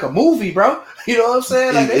 they look like a movie, bro. You know what I'm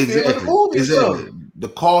saying? Like they feel like a movie. Exactly. The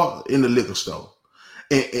car in the liquor store.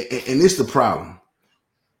 And it's the problem.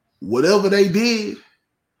 Whatever they did,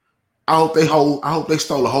 I hope they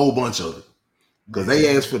stole a whole bunch of it. Because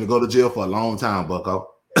they asked for to go to jail for a long time, Bucko.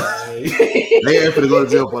 They asked for to go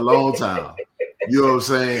to jail for a long time. You know what I'm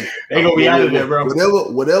saying? They gonna be out of there, bro.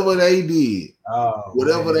 Whatever they did,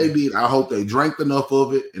 they did, I hope they drank enough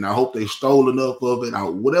of it, and I hope they stole enough of it.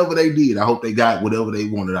 Whatever they did, I hope they got whatever they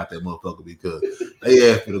wanted out that motherfucker, because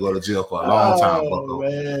they asked me to go to jail for a long time, Bucko.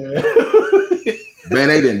 Man,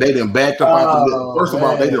 they didn't back up out the. First of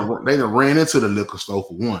all, they didn't ran into the liquor store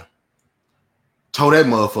for one. Tore that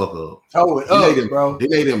motherfucker up. Tore it up, bro. Then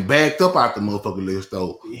they done backed up out the motherfucker liquor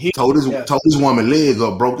store. Tore this woman leg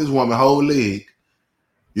up, broke this woman whole leg.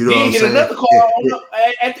 You know what I'm saying? Another car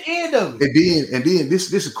at the end of it. And then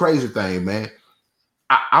this is a crazy thing, man.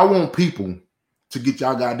 I want people to get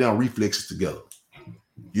y'all goddamn reflexes together.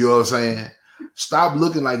 You know what I'm saying? Stop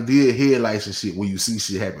looking like deer headlights and shit when you see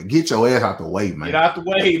shit happen. Get your ass out the way, man. Get out the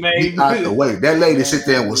way, man. Get out the way. That lady sit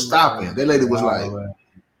there and was stopping. That lady was like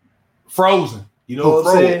frozen. You know what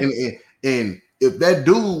I'm saying? And if that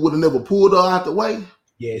dude would have never pulled her out the way,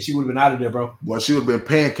 yeah, she would have been out of there, bro. Boy, she would have been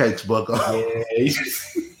pancakes, Bucko. Yeah. She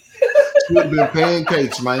would have been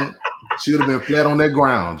pancakes, man. She would have been flat on that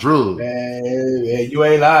ground, drug. Man, you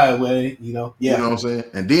ain't lying, man. You know, yeah. You know what I'm saying?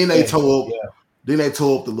 And then they tore up. Then they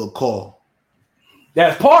tore up the little car.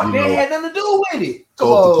 That's parked. They had nothing to do with it.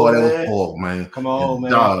 Tore up the car that was parked, man. Come on,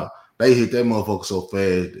 man. Dog, they hit that motherfucker so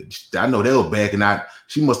fast. I know they were backing out.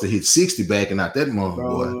 She must have hit 60 backing out that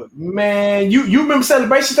motherfucker, boy. Man, you remember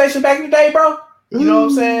Celebration Station back in the day, bro? You know what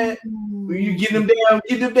I'm saying? When you get them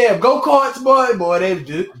damn go-karts, boy, they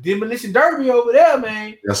was demolition derby over there,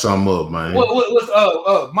 man. That's something up, man.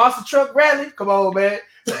 What's monster truck rally? Come on, man.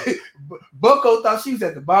 Bucko thought she was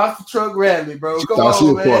at the monster truck rally, bro. She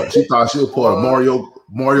thought she was part of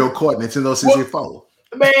Mario Kart Nintendo 64.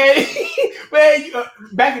 Man,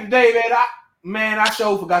 back in the day, man, I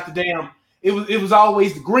sure forgot the damn. It was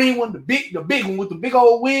always the green one, the big one with the big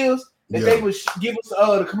old wheels. That they would give us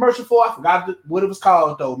the commercial for. I forgot what it was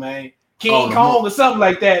called though, man. King Kong or something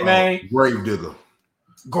like that, man. Grave Digger.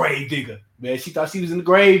 Man, she thought she was in the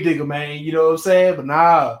Grave Digger, man. You know what I'm saying? But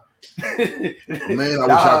nah. Man, I wish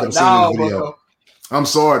I could have seen this video. Bro. I'm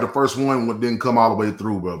sorry, the first one didn't come all the way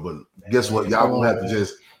through, bro. But guess what? Y'all gonna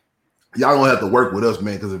have to work with us,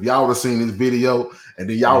 man. Because if y'all would have seen this video and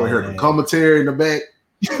then y'all would hear the commentary in the back,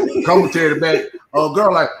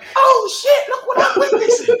 girl, like, oh shit, look what I'm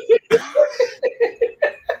witnessing.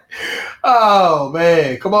 Oh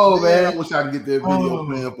man, come on, man. I wish I could get that video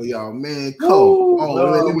playing for y'all, man. Come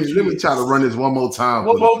on, let me try to run this one more time.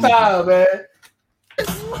 One more time, man.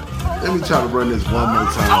 Let me try to run this one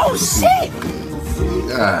more time. Oh shit!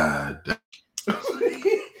 God.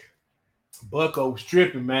 Bucko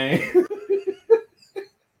stripping, man.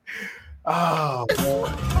 Oh,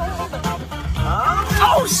 man.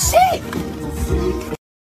 Oh shit!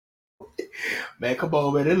 Man, come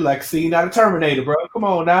on, man. It's like a scene out of Terminator, bro. Come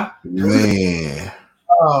on now. Man.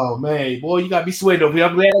 Oh, man. Boy, you got to be sweating over here.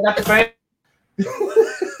 I'm glad I got the fan.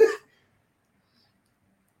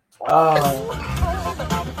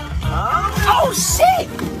 Oh, shit.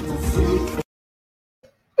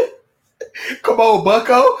 Come on,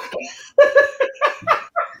 Bucko.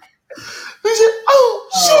 He said, oh,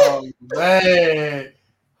 shit. Oh, man.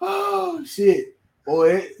 Oh, shit.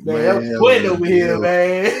 Boy, man, I'm sweating over here,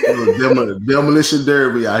 man. Demolition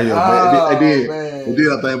derby out here, man. And then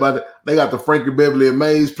I think about it, they got the Frankie Beverly and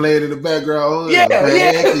Maze playing in the background.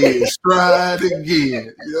 Stride again.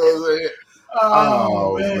 You know what I'm saying?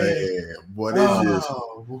 Oh man. Boy, this is.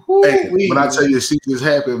 Hey, when I tell you shit just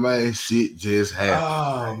happened, man, shit just happened.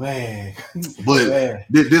 Oh man. But man.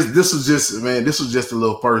 This was just a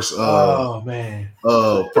little first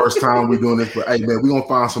first time we doing this. But hey man, we gonna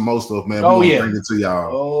find some more stuff, man. We're gonna bring it to y'all.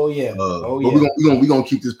 Oh yeah. But we gonna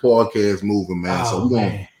keep this podcast moving, man. So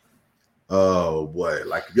Oh boy,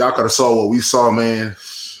 like if y'all could have saw what we saw, man.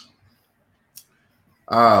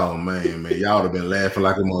 Oh man, y'all would have been laughing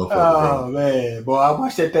like a motherfucker. Oh bro. Man, boy, I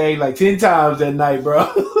watched that thing like 10 times that night,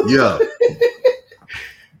 bro. Yeah.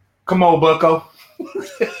 Come on, Bucko.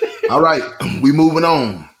 All right, we moving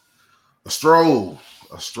on. A stroll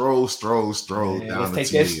man, down the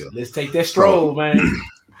TL. Let's take that stroll, man.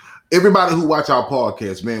 Everybody who watch our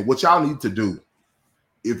podcast, man, what y'all need to do,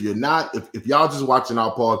 if you're not, if y'all just watching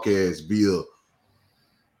our podcast via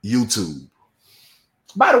YouTube.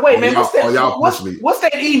 By the way, man, what's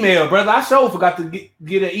that email, brother? I sure forgot to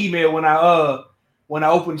get an email when I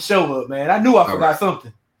opened the show up, man. I knew I forgot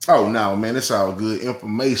something. Oh no, man, it's all good.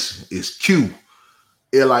 Information is QLIFE,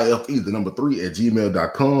 the number 3 at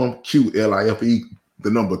gmail.com. QLIFE,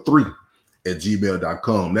 the number 3 at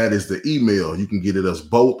gmail.com. That is the email. You can get at us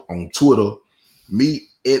both on Twitter, me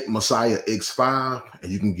at MessiahX5,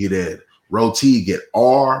 and you can get at Rotig at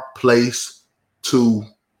R Place to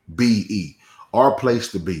BE. Our place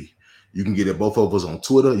to be. You can get at both of us on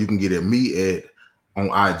Twitter. You can get at me on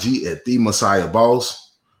IG at The Messiah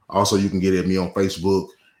Boss. Also, you can get at me on Facebook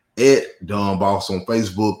at Don Boss on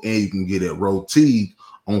Facebook, and you can get at Rotig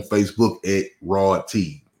on Facebook at Rod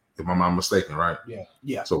T. If I'm not mistaken, right?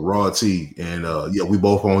 Yeah. So Rod T, and we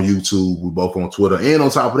both on YouTube, we both on Twitter, and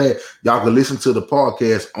on top of that, y'all can listen to the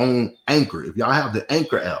podcast on Anchor. If y'all have the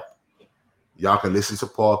Anchor app, y'all can listen to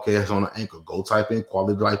podcasts on the Anchor. Go type in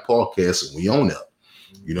Quality Life Podcast, and we on there.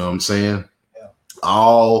 You know what I'm saying? Yeah.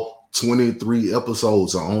 All 23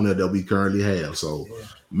 episodes are on there that we currently have. So,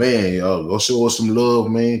 man, go show us some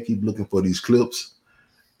love, man. Keep looking for these clips.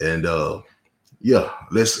 And,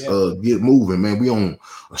 let's get moving, man. We on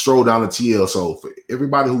a stroll down the TL. So, for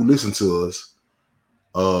everybody who listens to us,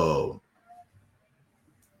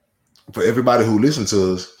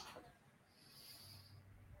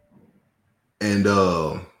 and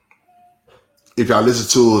if y'all listen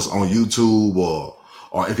to us on YouTube or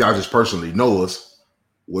if y'all just personally know us,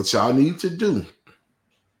 what y'all need to do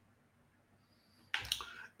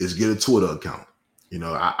is get a Twitter account. You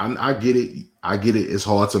know, I get it. I get it. It's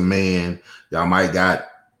hard to man. Y'all might got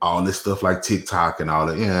all this stuff like TikTok and all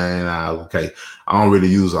that. Okay. I don't really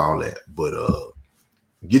use all that, but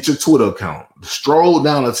get your Twitter account. Stroll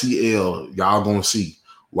down the TL. Y'all gonna see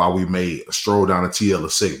why we made a stroll down the TL a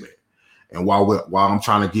segment. And while I'm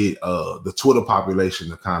trying to get the Twitter population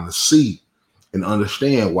to kind of see and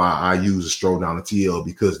understand why I use a stroll down the TL,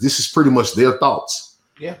 because this is pretty much their thoughts.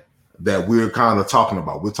 Yeah. That we're kind of talking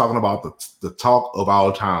about. We're talking about the talk of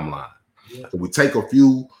our timeline. Yeah. So we take a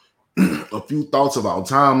few thoughts of our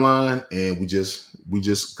timeline and we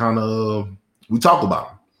just kind of we talk about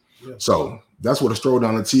them. Yeah. So that's what a stroll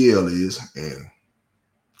down the TL is. And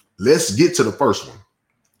let's get to the first one.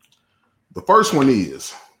 The first one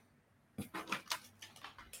is,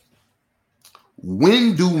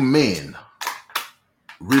 when do men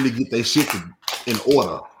really get their shit in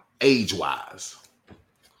order age-wise?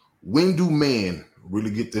 When do men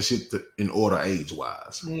really get their shit in order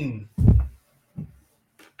age-wise?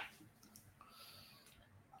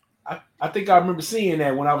 I think I remember seeing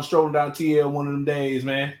that when I was strolling down TL one of them days,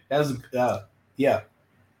 man. That was yeah.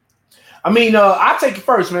 I mean, I'll take it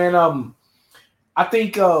first, man. I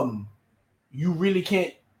think you really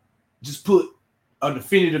can't just put a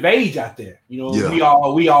definitive age out there. You know,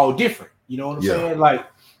 we all different. You know what I'm saying? Like,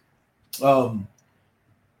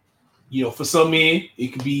 you know, for some men, it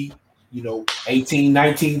could be, 18,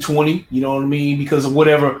 19, 20, you know what I mean? Because of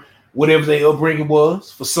whatever their upbringing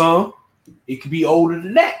was. For some, it could be older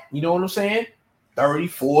than that. You know what I'm saying? 30,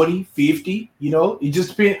 40, 50, it just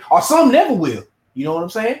depends. Or some never will. You know what I'm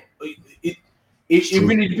saying? It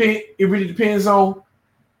really depends. It really depends on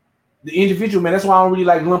the individual, man. That's why I don't really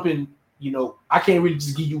like lumping. I can't really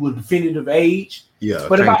just give you a definitive age. Yeah,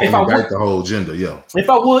 but if I would, the whole gender, if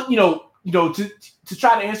I would, to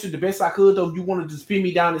try to answer the best I could, though, you want to just pin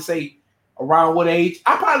me down and say around what age?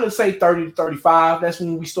 I probably say 30 to 35. That's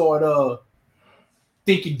when we start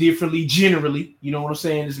thinking differently, generally. You know what I'm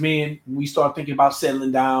saying? As men, we start thinking about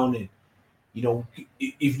settling down, and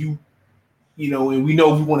if you, and we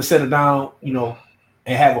know we want to settle down, and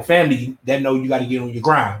have a family, that know you got to get on your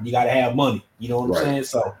grind. You got to have money. You know what I'm saying?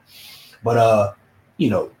 So. But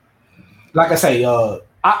like I say,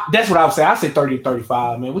 that's what I would say. I say 30 to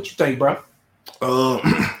 35, man. What you think, bro?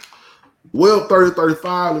 Well, 30 to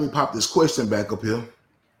 35, let me pop this question back up here.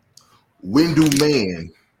 When do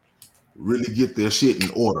men really get their shit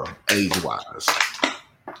in order age-wise?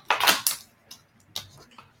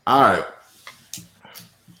 All right.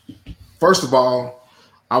 First of all,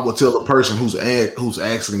 I will tell the person who's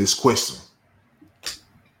asking this question,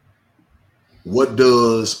 what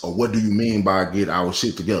do you mean by get our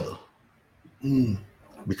shit together?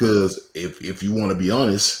 Because if you want to be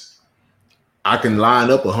honest, I can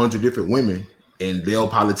line up 100 different women and they'll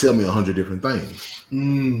probably tell me 100 different things.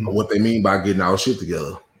 What they mean by getting our shit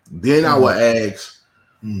together. Then I would ask,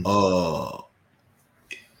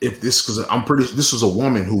 if this, because this was a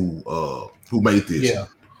woman who made this.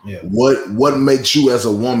 Yeah. What makes you as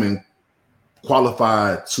a woman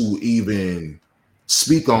qualified to even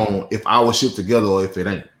speak on if our shit together or if it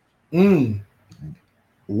ain't?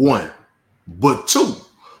 One, but two,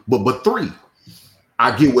 but three.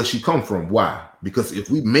 I get where she come from. Why? Because if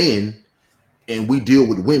we men and we deal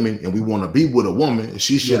with women and we want to be with a woman,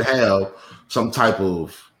 she should have some type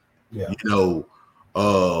of,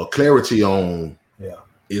 clarity on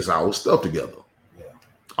is our stuff together.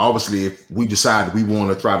 Obviously, if we decide we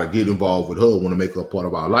want to try to get involved with her, want to make her part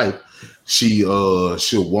of our life, she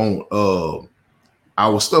should want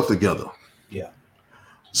our stuff together. Yeah.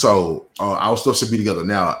 So our stuff should be together.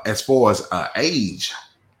 Now, as far as age,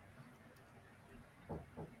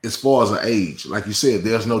 like you said,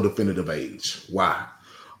 there's no definitive age. Why?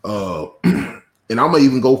 And I'm gonna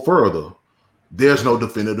even go further. There's no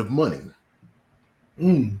definitive money.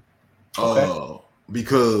 Okay.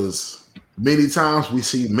 Because many times we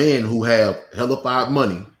see men who have hellified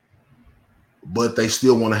money, but they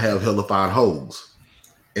still want to have hellified hoes.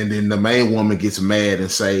 And then the main woman gets mad and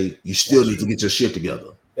say, you still need to get your shit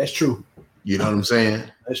together. That's true. You know what I'm saying?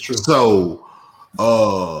 That's true. So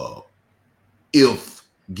if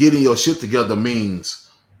getting your shit together means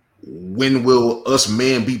when will us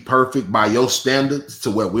men be perfect by your standards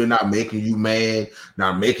to where we're not making you mad,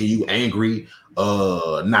 not making you angry,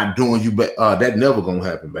 not doing you that never gonna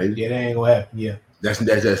happen, baby. Yeah, that ain't gonna happen. Yeah. That's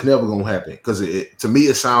never gonna happen. Because to me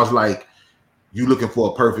it sounds like you looking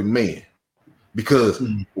for a perfect man. Because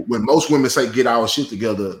when most women say get our shit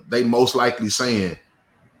together, they most likely saying,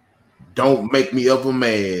 don't make me ever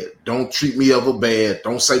mad, don't treat me ever bad,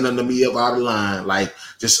 don't say nothing to me ever out of line. Like,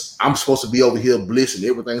 just I'm supposed to be over here blissing,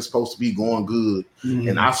 everything's supposed to be going good,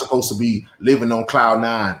 and I'm supposed to be living on cloud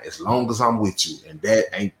 9 as long as I'm with you, and that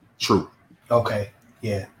ain't true. Okay,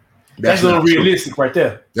 yeah, that's unrealistic right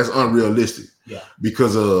there. That's unrealistic. Yeah,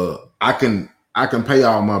 because I can pay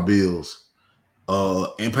all my bills,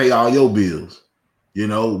 and pay all your bills. You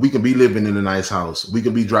know, we can be living in a nice house, we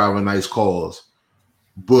can be driving nice cars,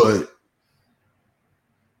 but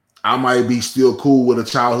I might be still cool with a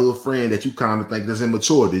childhood friend that you kind of think that's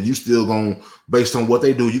immature. That you still gonna, based on what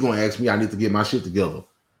they do, you're gonna ask me, I need to get my shit together.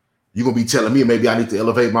 You're gonna be telling me maybe I need to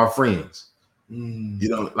elevate my friends. You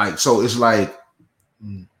know, like, so it's like,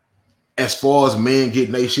 as far as men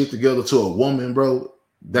getting their shit together to a woman, bro,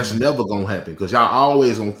 that's never gonna happen, because y'all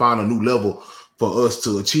always gonna find a new level for us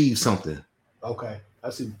to achieve something. Okay. I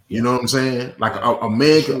see. Yeah. You know what I'm saying? Like a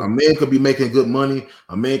man could be making good money.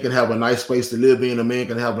 A man can have a nice place to live in. A man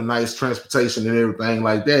can have a nice transportation and everything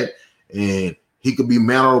like that. And he could be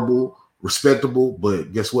mannerable, respectable,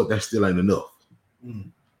 but guess what? That still ain't enough.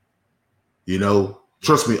 You know,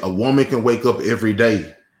 trust me, a woman can wake up every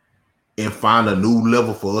day and find a new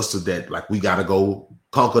level for us to that. Like, we got to go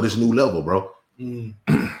conquer this new level, bro. You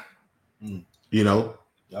know?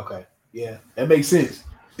 Okay. Yeah, that makes sense.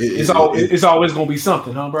 It's always gonna be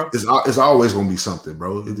something, huh, bro? It's always gonna be something,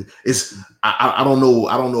 bro. I don't know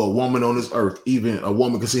a woman on this earth, even a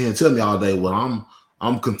woman can sit here and tell me all day, well,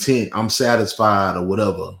 I'm content, I'm satisfied, or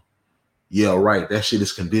whatever. Yeah, right. That shit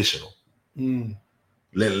is conditional.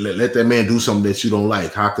 Let that man do something that you don't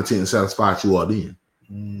like. How content and satisfied you are then.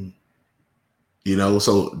 You know,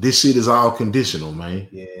 so this shit is all conditional, man.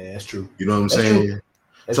 Yeah, that's true. You know what I'm saying?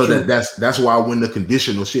 So that's why when the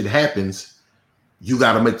conditional shit happens, you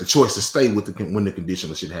got to make the choice to stay with when the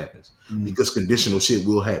conditional shit happens, because conditional shit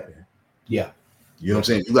will happen. Yeah. You know what I'm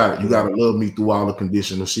saying? You got to love me through all the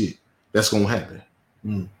conditional shit. That's going to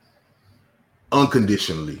happen.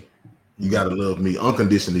 Unconditionally. You got to love me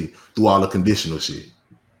unconditionally through all the conditional shit.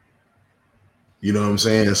 You know what I'm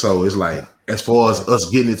saying? So it's like, as far as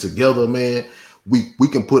us getting it together, man, we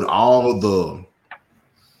can put all of the,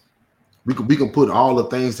 we can put all the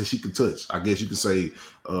things that she can touch. I guess you could say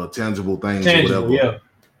tangible things or whatever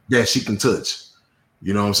that she can touch.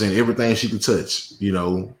 You know what I'm saying? Everything she can touch, you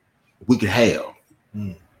know, we can have.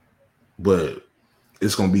 But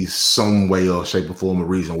it's gonna be some way or shape or form a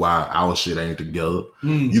reason why our shit ain't together.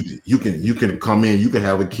 You can come in, you can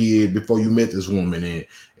have a kid before you met this woman,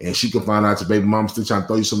 and she can find out your baby mom still trying to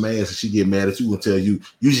throw you some ass, and she get mad at you and tell you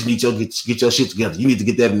just need to get your shit together. You need to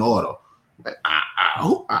get that in order.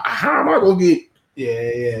 How am I gonna get?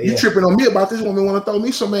 You tripping on me about this woman want to throw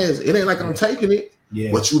me some ass? It ain't like I'm taking it.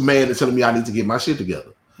 But you mad and telling me I need to get my shit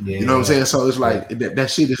together. You know what I'm saying? So it's like that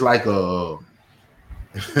shit is like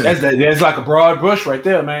That's like a broad brush right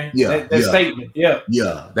there, man. Yeah, that statement. Yeah.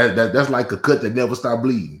 That's like a cut that never stop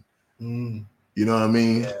bleeding. Mm. You know what I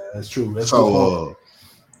mean? Yeah, that's true. That's so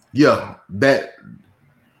that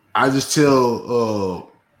I just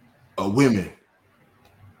tell women,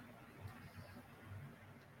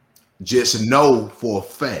 just know for a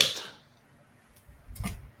fact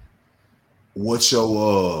what's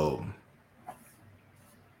your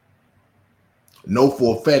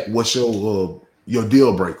your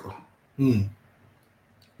deal breaker. Mm.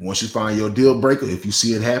 Once you find your deal breaker, if you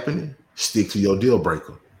see it happening, stick to your deal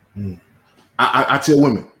breaker. Mm. I tell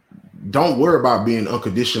women, don't worry about being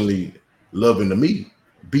unconditionally loving to me.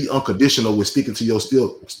 Be unconditional with sticking to your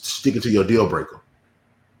deal breaker.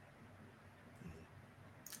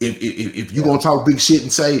 If you're gonna talk big shit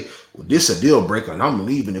and say, well, this is a deal breaker and I'm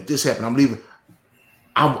leaving, if this happened, I'm leaving.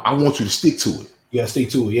 I want you to stick to it. Yeah,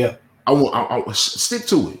 stick to it. Yeah. I want stick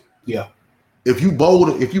to it. Yeah. If you bold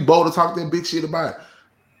to talk that big shit about it,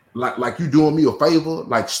 like you doing me a favor,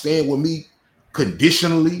 like staying with me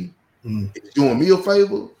conditionally, doing me a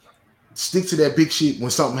favor, stick to that big shit when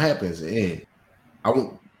something happens, and I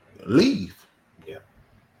won't leave. Yeah.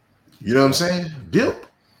 You know what I'm saying? Dip.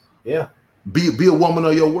 Yeah. Be a woman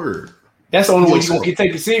of your word. That's the only way you're gonna get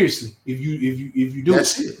taken seriously. If you do.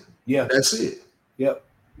 That's it. Yeah. That's it. Yep.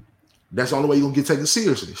 That's the only way you're gonna get taken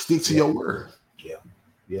seriously. Stick to your word. Yeah.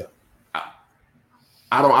 Yeah.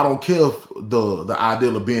 I don't care if the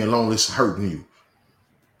ideal of being lonely is hurting you.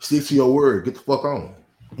 Stick to your word. Get the fuck on.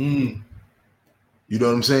 Mm. You know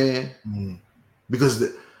what I'm saying? Mm. Because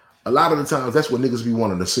a lot of the times that's what niggas be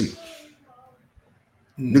wanting to see.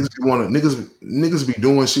 Niggas be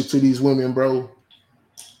doing shit to these women, bro.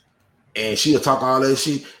 And she'll talk all that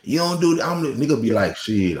shit. You don't do that. Nigga be like,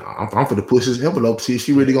 shit, I'm finna push this envelope, see if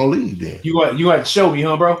she really gonna leave then. You got to show me,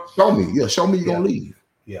 huh, bro? Show me. Yeah, show me you gonna leave.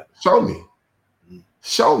 Yeah. Show me.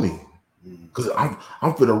 Show me. Cause I'm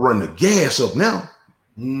finna run the gas up now.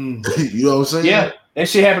 You know what I'm saying? Yeah. That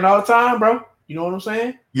shit happen all the time, bro. You know what I'm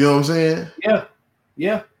saying? You know what I'm saying? Yeah.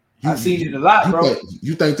 Yeah. I see it a lot, bro.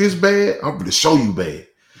 You think this bad? I'm gonna show you bad.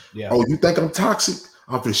 Yeah. Oh, you think I'm toxic?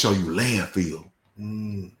 I'm gonna show you landfill.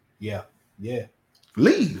 Yeah. Yeah.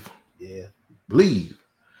 Leave. Yeah. Leave.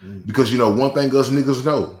 Because you know one thing us niggas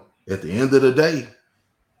know, at the end of the day,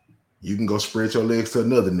 you can go spread your legs to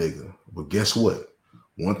another nigga. But guess what?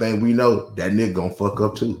 One thing we know, that nigga gonna fuck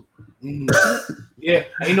up too. Yeah.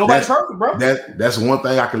 Ain't nobody perfect, bro. That's one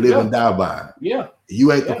thing I can live and die by. Yeah.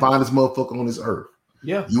 You ain't the finest motherfucker on this earth.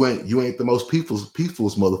 Yeah. You ain't the most peaceful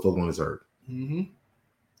motherfucker on this earth.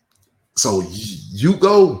 So you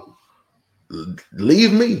go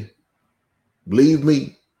leave me.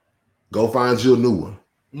 Go find you a new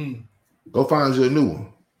one. Go find you a new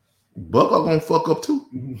one. Bucko gonna fuck up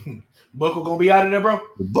too. Bucko gonna be out of there, bro.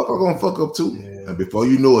 Bucko gonna fuck up too. Yeah. And before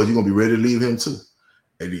you know it, you're gonna be ready to leave him too.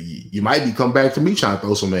 And you might be come back to me trying to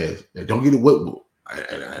throw some ass. And don't get it wet.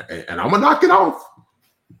 And I'm gonna knock it off.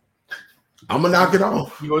 I'm gonna knock it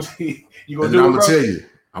off. You gonna do it, I'm gonna tell you.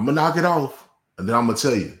 I'm gonna knock it off. And then I'm gonna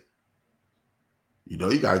tell you. You know,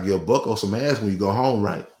 you gotta give Bucko some ass when you go home,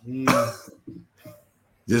 right?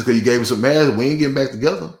 Just because you gave him some ass, we ain't getting back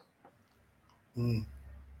together.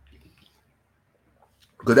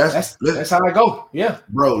 Because that's how I go. Yeah,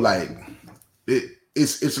 bro. Like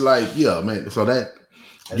it's like, yeah, man. So that's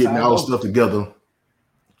getting all the stuff together,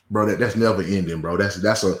 bro. That's never ending, bro. That's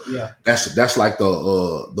like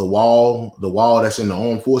the wall that's in the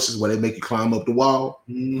armed forces where they make you climb up the wall.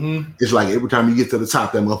 It's like every time you get to the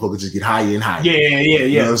top, that motherfucker just get higher and higher. Yeah.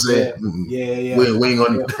 You know what I'm saying? Yeah. We ain't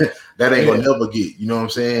gonna that ain't gonna never get. You know what I'm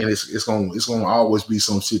saying? It's gonna always be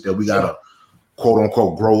some shit that we gotta quote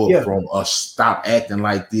unquote grow up from, or stop acting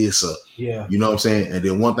like this. You know what I'm saying? And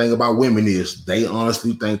then one thing about women is they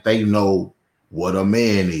honestly think they know what a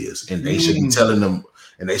man is, and they should be telling them.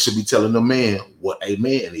 And they should be telling the man what a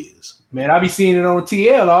man is. Man, I be seeing it on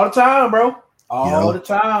TL all the time, bro. All the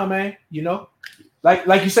time, man. You know, like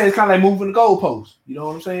you say, it's kind of like moving the goalpost. You know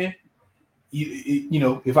what I'm saying? You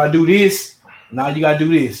know, if I do this, now you gotta do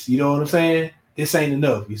this. You know what I'm saying? This ain't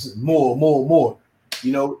enough. It's more.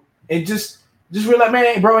 You know, and just realize,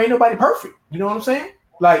 man, bro, ain't nobody perfect. You know what I'm saying?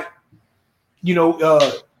 Like, you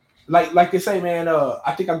know, like they say, man.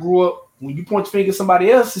 I think I grew up when you point the finger at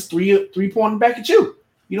somebody else, it's three pointing back at you.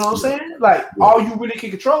 You know what I'm saying? Like, all you really can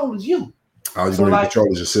control is you. All you really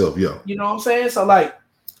control is yourself, yeah. You know what I'm saying? So, like,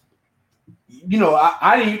 you know,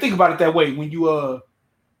 I didn't even think about it that way when you,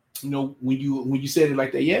 you know, when you said it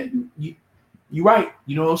like that. Yeah, you right.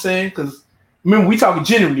 You know what I'm saying? Because remember, we talking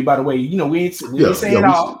generally, by the way. You know, we ain't saying it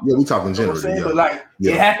all. Yeah, we talking generally. You know but like,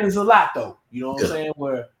 it happens a lot, though. You know what I'm saying?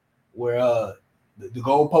 Where the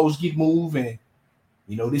goalposts get moved and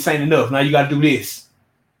you know, this ain't enough. Now you got to do this.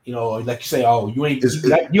 You know, like you say, oh, you ain't. You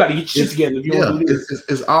got to get your shit together if you don't do this.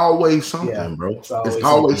 It's always something, bro. It's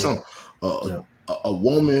always something. A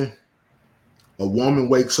woman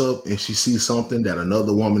wakes up and she sees something that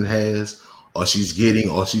another woman has, or she's getting,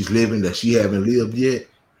 or she's living that she haven't lived yet.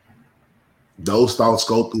 Those thoughts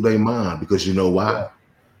go through their mind because you know why?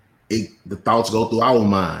 The thoughts go through our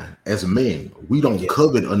mind as men. We don't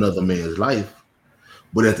covet another man's life,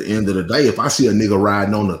 but at the end of the day, if I see a nigga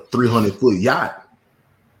riding on a 300-foot yacht,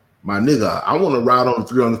 my nigga, I want to ride on a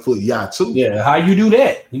 300-foot yacht too. Yeah, how you do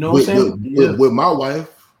that? You know what I'm saying? With my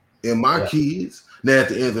wife and my kids. Now at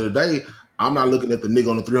the end of the day, I'm not looking at the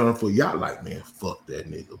nigga on the 300-foot yacht like, man, fuck that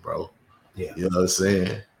nigga, bro. Yeah, you know what I'm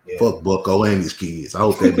saying? Yeah. Fuck Bucko and his kids. I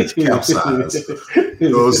hope that bitch capsized. You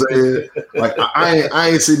know what I'm saying? Like I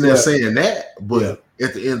ain't sitting there saying that, but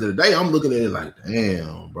at the end of the day, I'm looking at it like,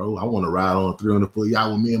 damn, bro, I want to ride on a 300-foot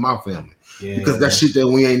yacht with me and my family because that's shit that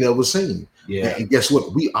we ain't never seen. Yeah, and guess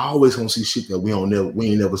what? We always gonna see shit that we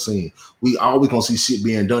ain't never seen. We always gonna see shit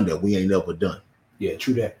being done that we ain't never done. Yeah,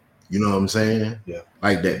 true that. You know what I'm saying? Yeah,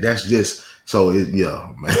 like that. That's just so.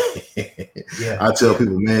 Man. I tell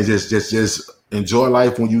people, man, just enjoy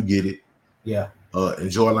life when you get it. Yeah.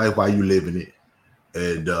 Enjoy life while you living it,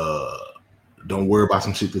 and don't worry about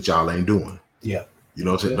some shit that y'all ain't doing. Yeah. You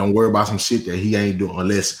know what I'm saying? Don't worry about some shit that he ain't doing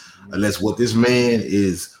unless what this man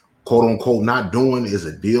is quote unquote not doing is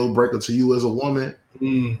a deal breaker to you as a woman.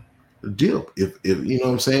 Deal. If you know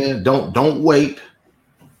what I'm saying, don't wait.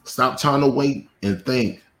 Stop trying to wait and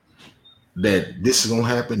think that this is gonna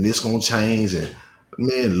happen, this gonna change. And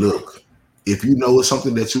man, look, if you know it's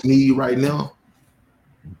something that you need right now,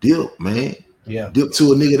 dip, man. Yeah. Dip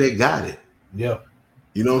to a nigga that got it. Yeah.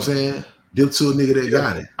 You know what I'm saying? Dip to a nigga that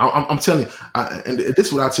got it. I'm telling you, and this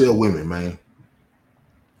is what I tell women, man.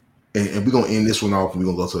 And we're gonna end this one off and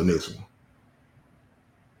we're gonna go to the next one.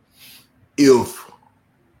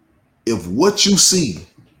 If what you see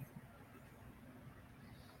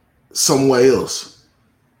somewhere else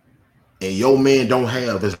and your man don't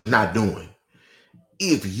have is not doing,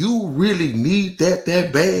 if you really need that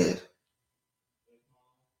bad,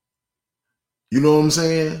 you know what I'm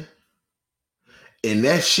saying? And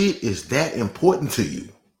that shit is that important to you.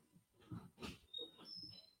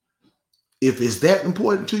 If it's that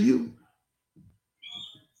important to you,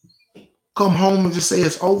 come home and just say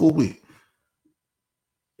it's over with.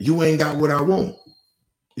 You ain't got what I want.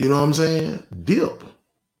 You know what I'm saying? Dip.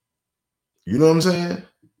 You know what I'm saying?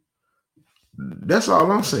 That's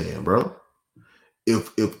all I'm saying, bro. If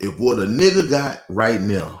what a nigga got right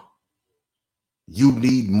now, you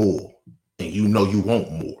need more and you know you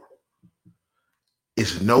want more.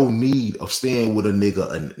 It's no need of staying with a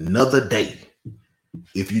nigga another day.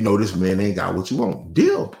 If you know this man ain't got what you want,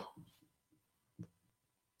 dip.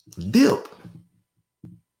 Dip.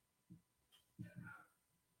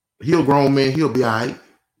 He a grown man, he'll be all right.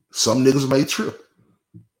 Some niggas may trip.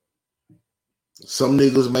 Some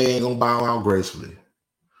niggas may ain't gonna bow out gracefully.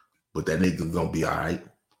 But that nigga gonna be all right.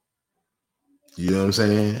 You know what I'm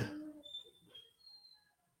saying?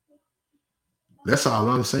 That's all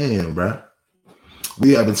I'm saying, bro.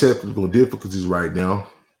 We having technical difficulties right now.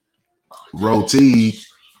 Roteague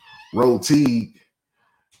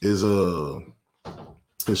is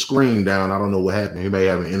his screen down. I don't know what happened. He may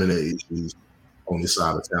have an internet issues on this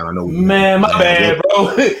side of town. I know. Man, my bad,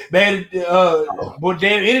 bro. Man, boy,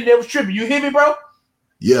 damn, internet was tripping. You hear me, bro?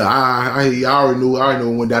 Yeah, I already knew. I already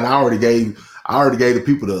knew it went down. I already gave the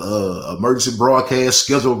people the emergency broadcast,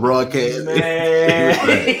 scheduled broadcast. Man.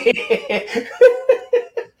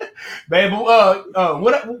 Man, but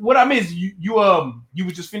what I missed, you were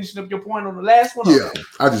just finishing up your point on the last one? Yeah,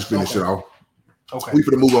 I just finished it off. Okay. We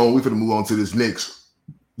finna move on. We finna move on to this next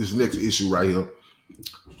issue right here.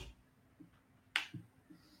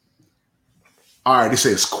 All right, it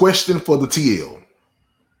says, question for the TL.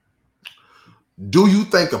 Do you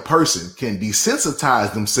think a person can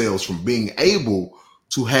desensitize themselves from being able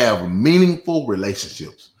to have meaningful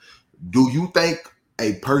relationships? Do you think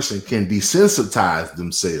a person can desensitize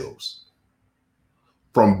themselves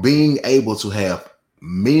from being able to have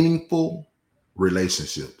meaningful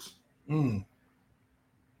relationships? Can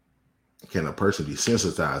a person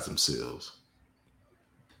desensitize themselves?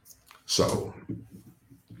 So,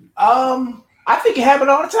 I think it happens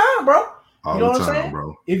all the time, bro. All the time,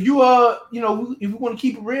 bro. If you if we want to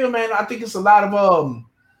keep it real, man, I think it's a lot of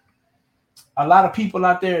people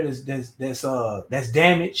out there that's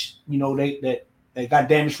damaged. You know, they got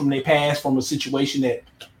damaged from their past, from a situation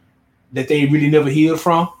that they really never healed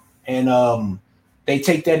from, and they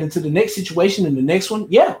take that into the next situation and the next one.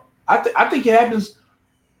 Yeah, I think it happens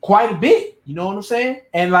quite a bit. You know what I'm saying?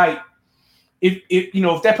 And like, if you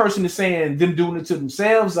know, if that person is saying them doing it to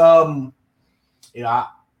themselves, you know,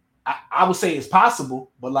 I would say it's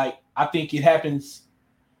possible, but like I think it happens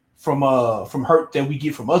from hurt that we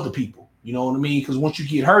get from other people. You know what I mean? Because once you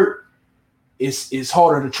get hurt, it's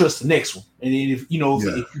harder to trust the next one. And then if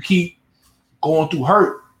you keep going through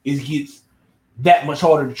hurt, it gets that much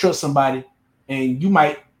harder to trust somebody, and you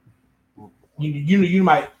might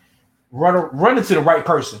run into the right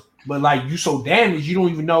person, but like you so damaged you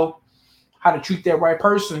don't even know how to treat that right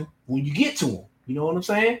person when you get to them. You know what I'm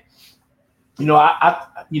saying? You know,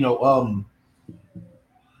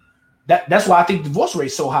 that's why I think divorce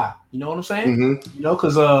rate's so high. You know what I'm saying? Mm-hmm. You know,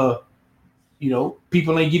 because you know,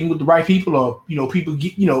 people ain't getting with the right people, or you know, people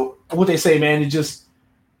get, you know, what they say, man. It just,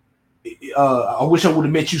 I wish I would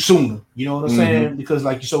have met you sooner. You know what I'm saying? Because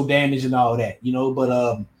like you're so damaged and all that. You know,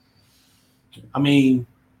 but I mean,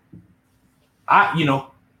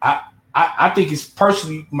 I think it's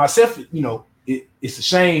personally myself. You know, it's a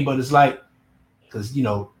shame, but it's like, because you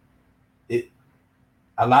know,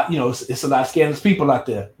 a lot, you know, it's a lot of scandalous people out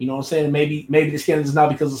there. You know what I'm saying? Maybe the scandal is not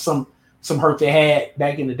because of some hurt they had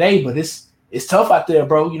back in the day, but it's tough out there,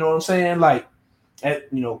 bro. You know what I'm saying? Like,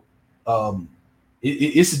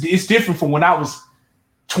 it's different from when I was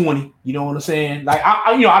 20. You know what I'm saying? Like,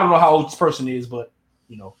 I don't know how old this person is, but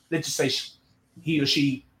you know, let's just say he or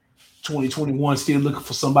she 2021 still looking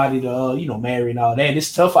for somebody to you know, marry and all that.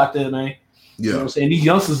 It's tough out there, man. Yeah. You know what I'm saying? These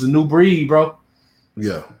youngsters are a new breed, bro.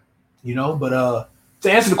 Yeah. You know, but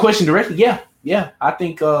to answer the question directly, yeah, I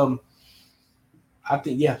think you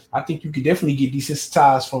could definitely get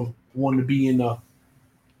desensitized from wanting to be in a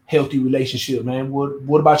healthy relationship, man.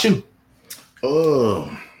 What about you?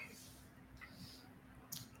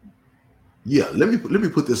 Yeah, let me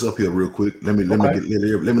put this up here real quick. Let me let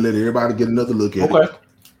everybody get another look at it.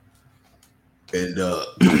 And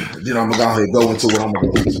then I'm gonna go ahead and go into what I'm gonna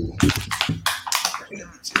go into.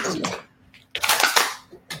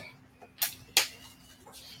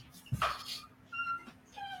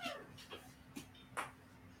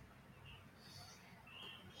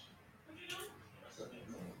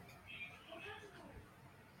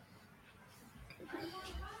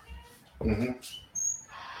 Mm-hmm.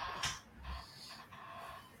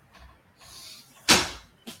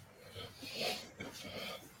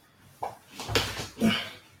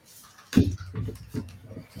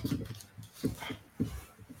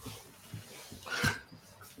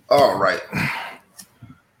 All right,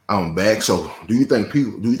 I'm back. So, do you think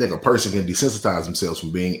a person can desensitize themselves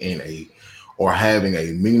from being in or having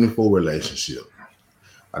a meaningful relationship?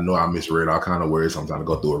 I know I misread all kind of words, so I'm trying to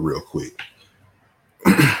go through it real quick.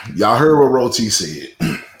 Y'all heard what Roti said,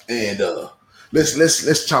 and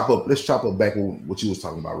let's chop up back on what you was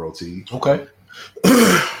talking about, Roti. Okay.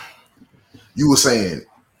 You were saying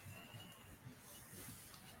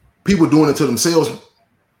people doing it to themselves.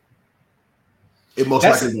 It most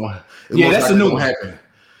likely gonna happen.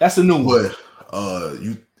 That's a new one. But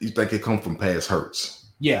you think it come from past hurts?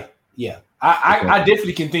 Yeah. I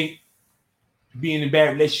definitely can think being in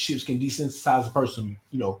bad relationships can desensitize a person,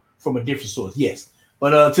 you know, from a different source. Yes.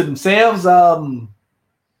 But to themselves, I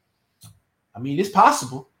mean, it's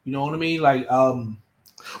possible. You know what I mean? Like,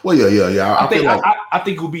 well, yeah. I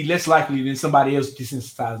think it would be less likely than somebody else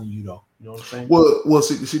desensitizing you, though. You know what I'm saying? Well,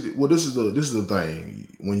 see, this is the thing.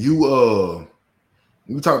 When you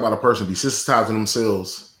talk about a person desensitizing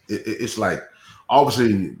themselves, it's like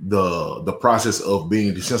obviously the process of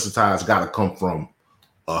being desensitized got to come from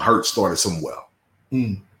a hurt started somewhere.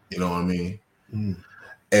 You know what I mean?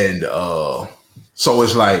 And so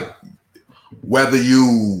it's like whether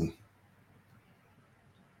you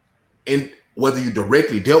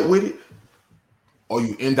directly dealt with it or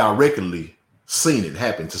you indirectly seen it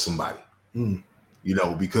happen to somebody. You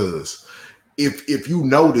know, because if you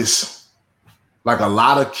notice, like a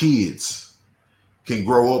lot of kids can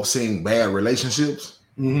grow up seeing bad relationships,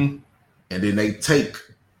 and then they take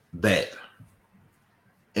that,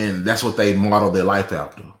 and that's what they model their life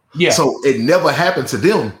after. Yeah. So it never happened to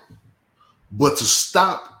them, but to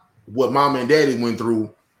stop what mom and daddy went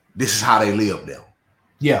through, this is how they live now.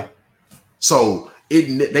 Yeah. So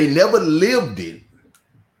they never lived it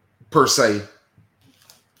per se.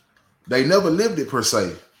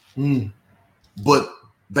 But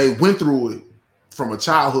they went through it from a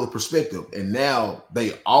childhood perspective, and now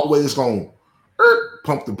they always gonna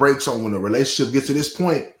pump the brakes on when the relationship gets to this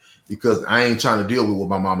point, because I ain't trying to deal with what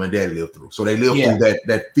my mom and daddy lived through. So they live through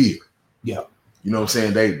that fear. Yeah. You know what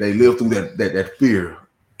I'm saying? They live through that fear.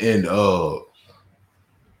 And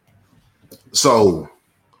so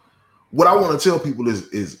what I want to tell people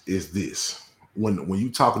is this. When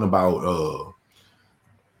you talking about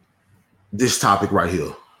this topic right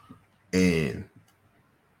here, and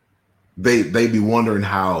they be wondering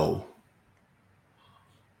how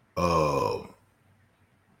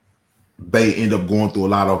they end up going through a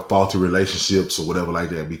lot of faulty relationships or whatever like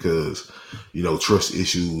that because, you know, trust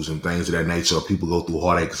issues and things of that nature. People go through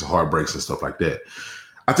heartaches and heartbreaks and stuff like that.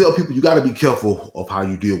 I tell people you got to be careful of how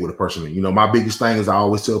you deal with a person. You know, my biggest thing is I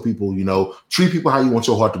always tell people, you know, treat people how you want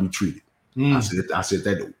your heart to be treated. I said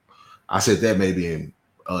that maybe in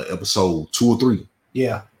episode 2 or 3.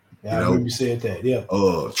 Yeah. I remember you said that. Yeah.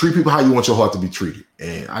 Treat people how you want your heart to be treated.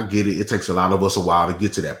 And I get it. It takes a lot of us a while to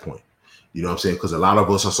get to that point. You know what I'm saying? Because a lot of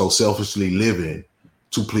us are so selfishly living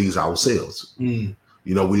to please ourselves. You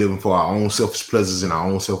know, we living for our own selfish pleasures and our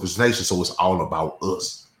own selfish nature. So it's all about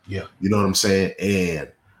us. Yeah. You know what I'm saying? And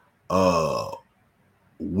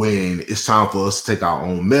when it's time for us to take our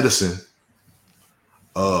own medicine,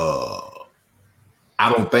 I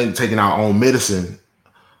don't think taking our own medicine,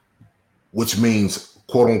 which means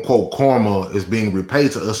quote unquote karma, is being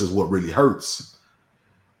repaid to us, is what really hurts.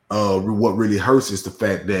 What really hurts is the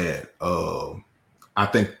fact that I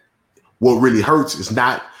think what really hurts is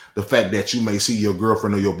not the fact that you may see your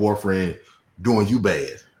girlfriend or your boyfriend doing you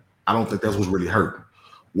bad. I don't think that's what's really hurt.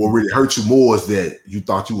 What really hurts you more is that you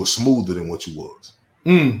thought you were smoother than what you was.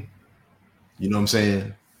 You know what I'm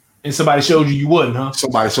saying? And somebody showed you wasn't, huh?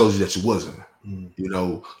 Somebody showed you that you wasn't. You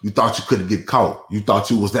know, you thought you couldn't get caught. You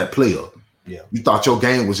thought you was that player. Yeah. You thought your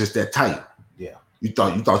game was just that tight. Yeah. You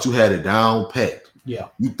thought you had it down packed. Yeah.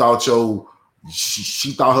 You thought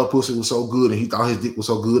she thought her pussy was so good and he thought his dick was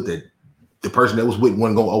so good that the person that was with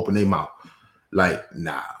wasn't gonna open their mouth. Like,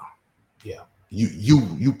 nah. Yeah.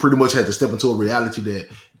 You pretty much had to step into a reality that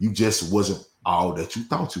you just wasn't all that you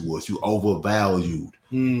thought you was. You overvalued.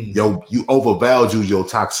 You overvalued your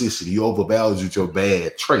toxicity. You overvalued your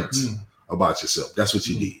bad traits about yourself. That's what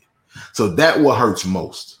you did. So that what hurts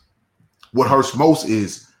most. What hurts most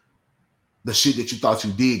is the shit that you thought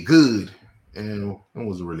you did good, and it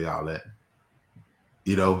wasn't really all that.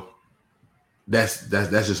 You know, that's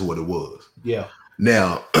just what it was. Yeah.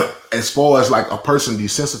 Now, as far as like a person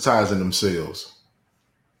desensitizing themselves,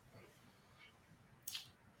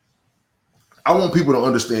 I want people to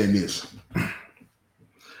understand this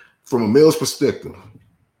from a male's perspective,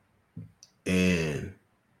 and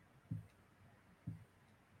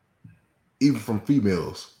even from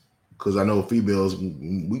females, because I know females,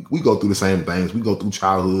 we go through the same things. We go through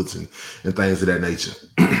childhoods and things of that nature.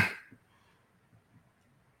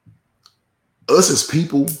 Us as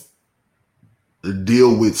people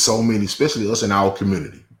deal with so many, especially us in our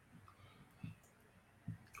community.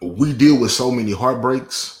 We deal with so many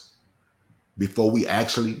heartbreaks before we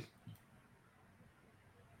actually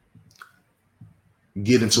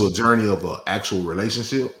get into a journey of an actual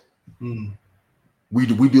relationship. We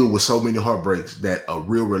deal with so many heartbreaks that a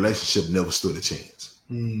real relationship never stood a chance.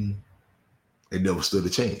 It never stood a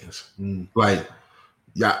chance. Like,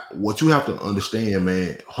 yeah, what you have to understand,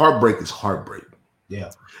 man, heartbreak is heartbreak.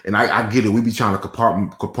 Yeah. And I get it. We be trying to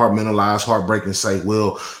compartmentalize heartbreak and say,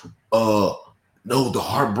 well, no, the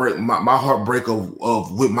heartbreak, my heartbreak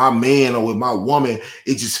of with my man or with my woman,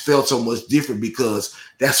 it just felt so much different because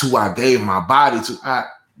that's who I gave my body to.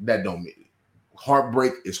 That don't mean it.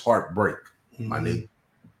 Heartbreak is heartbreak, my nigga.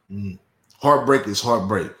 Heartbreak is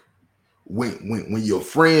heartbreak. When your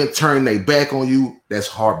friend turn their back on you, that's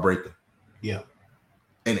heartbreaking. Yeah.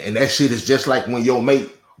 And that shit is just like when your mate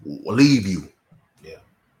leave you. Yeah.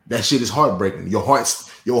 That shit is heartbreaking. Your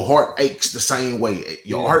heart aches the same way.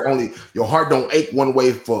 Your heart don't ache one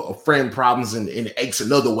way for friend problems and it aches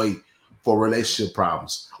another way for relationship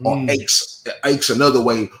problems. Or aches another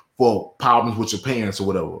way for problems with your parents or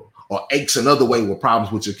whatever. Or aches another way with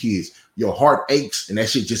problems with your kids. Your heart aches and that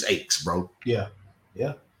shit just aches, bro. Yeah.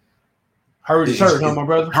 Yeah. Hurt is hurt, huh, my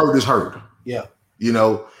brother? Hurt is hurt. Yeah. You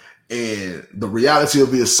know, and the reality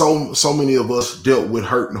of it is so many of us dealt with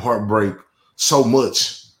hurt and heartbreak so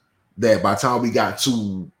much that by the time we got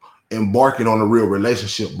to embarking on a real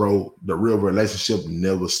relationship, bro, the real relationship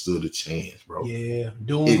never stood a chance, bro. Yeah.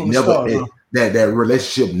 That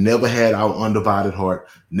relationship never had our undivided heart,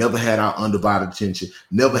 never had our undivided attention,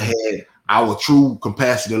 never had our true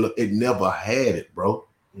capacity. It never had it, bro.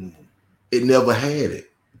 It never had it.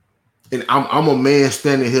 And I'm a man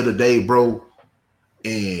standing here today, bro,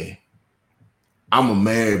 and I'm a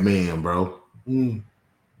married man, bro.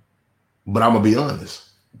 But I'm gonna be honest.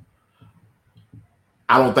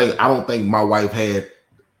 I don't think my wife had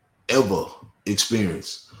ever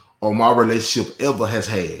experienced, or my relationship ever has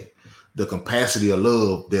had the capacity of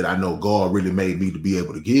love that I know God really made me to be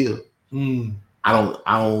able to give.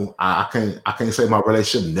 I can't say my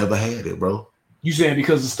relationship never had it, bro. You saying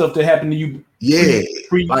because of stuff that happened to you? Yeah,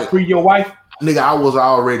 pre your wife? nigga, I was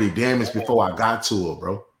already damaged before I got to her,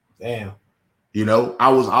 bro. Damn. You know, I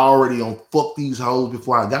was already on fuck these hoes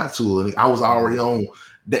before I got to her. I was already on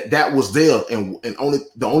that was there. And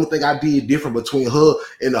the only thing I did different between her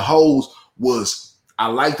and the hoes was I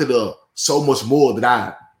liked her so much more that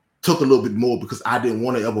I took a little bit more because I didn't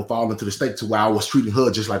want to ever fall into the state to where I was treating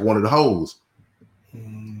her just like one of the hoes.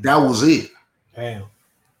 That was it. Damn.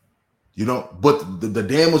 You know, but the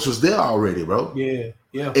damage was there already, bro. Yeah.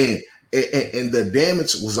 And the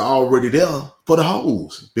damage was already there for the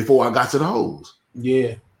hoes before I got to the hoes.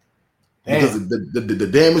 Yeah. Because the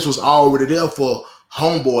damage was already there for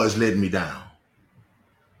homeboys letting me down.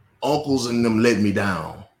 Uncles and them let me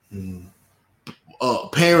down.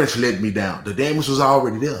 Parents let me down. The damage was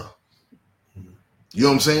already there. You know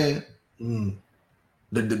what I'm saying?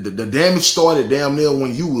 The damage started damn near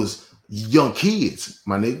when you was young kids,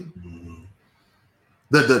 my nigga.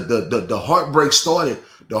 The heartbreak started.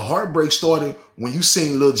 The heartbreak started when you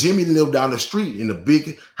seen little Jimmy live down the street in a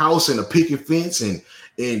big house and a picket fence, and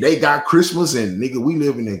they got Christmas, and nigga, we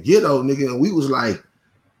live in the ghetto, nigga, and we was like,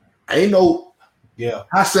 ain't no,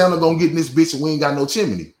 how Santa gonna get in this bitch and we ain't got no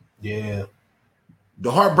chimney? Yeah. The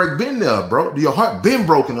heartbreak been there, bro. Your heart been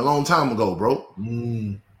broken a long time ago, bro.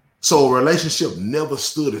 So a relationship never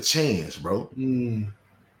stood a chance, bro.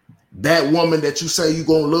 That woman that you say you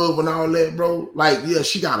gonna love and all that, bro, like, yeah,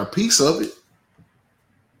 she got a piece of it.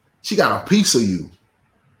 She got a piece of you.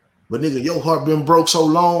 But nigga, your heart been broke so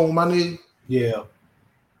long, my nigga. Yeah.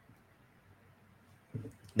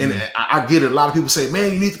 And I get it. A lot of people say,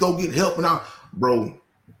 man, you need to go get help. And bro,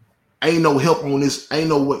 ain't no help on this. Ain't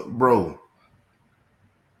no what, bro.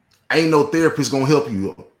 Ain't no therapist gonna help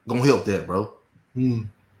you. Gonna help that, bro. Ain't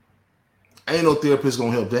no therapist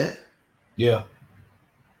gonna help that. Yeah.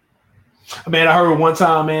 Man, I heard one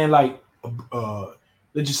time, man, like,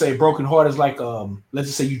 let's just say broken heart is like, let's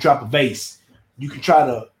just say you drop a vase. You can try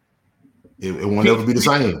to. It won't ever be the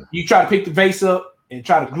same. You try to pick the vase up and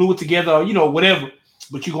try to glue it together, or, you know, whatever.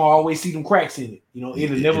 But you're going to always see them cracks in it. You know,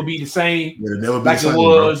 it'll never be the same like it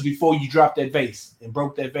was before you dropped that vase and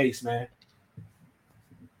broke that vase, man.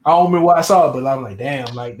 I don't remember what I saw it, but I'm like,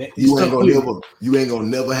 damn, like that. You ain't gonna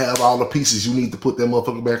never have all the pieces you need to put that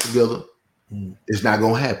motherfucker back together. It's not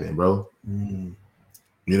gonna happen, bro. You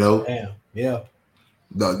know? Damn. Yeah.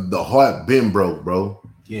 The heart been broke, bro.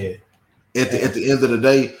 Yeah. At the end of the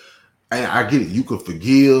day, and I get it. You can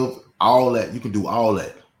forgive all that. You can do all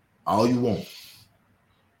that, all you want.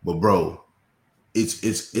 But bro,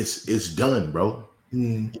 it's done, bro. You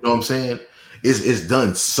know what I'm saying? It's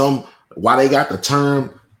done. Why they got the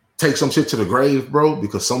term take some shit to the grave, bro?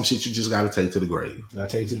 Because some shit you just gotta take to the grave. Gotta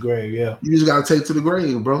take to the grave, yeah. You just gotta take to the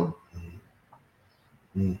grave, bro.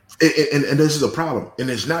 And this is a problem. And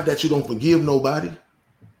it's not that you don't forgive nobody.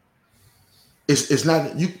 It's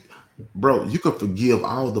not you, bro. You can forgive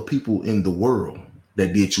all the people in the world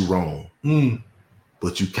that did you wrong,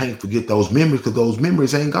 but you can't forget those memories because those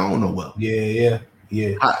memories ain't gone nowhere. Yeah.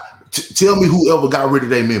 Tell me whoever got rid of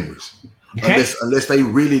their memories, unless they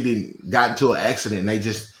really didn't got into an accident and they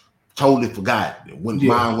just totally forgot when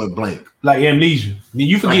mine went blank, like amnesia.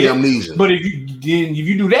 You forget amnesia, but if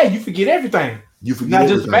you do that, you forget everything. You forget not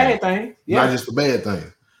everything. Just the bad thing. Not just the bad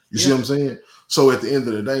thing. You see what I'm saying? So at the end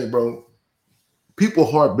of the day, bro, people's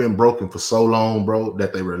heart been broken for so long, bro,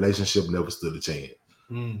 that their relationship never stood a chance.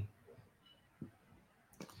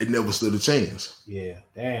 It never stood a chance. Yeah,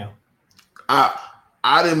 damn. I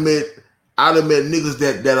done met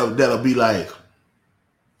niggas that'll be like,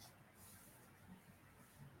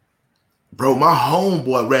 bro, my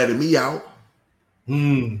homeboy ratted me out.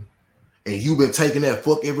 And you been taking that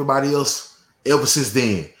fuck everybody else ever since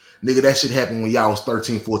then. Nigga, that shit happened when y'all was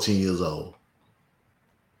 13, 14 years old.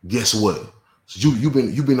 Guess what? So you've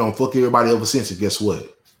been on fuck everybody ever since, and guess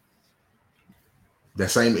what? That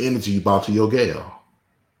same energy you brought to your gal.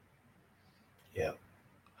 Yeah.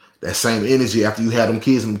 That same energy after you had them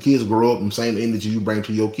kids and them kids grow up, the same energy you bring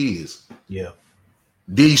to your kids. Yeah.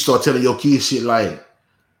 Then you start telling your kids shit like,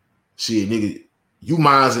 shit, nigga, you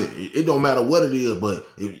minds it don't matter what it is, but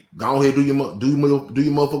go ahead, do your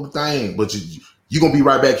motherfucking thing. But you gonna be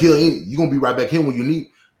right back here. You gonna be right back here when you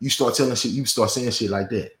need. You start telling shit. You start saying shit like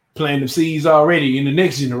that. Planting the seeds already in the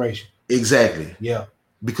next generation. Exactly. Yeah.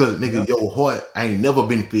 Because nigga, your heart ain't never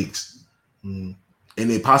been fixed, and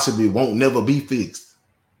it possibly won't never be fixed.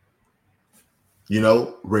 You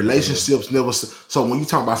know, relationships never. So when you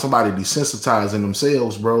talk about somebody desensitizing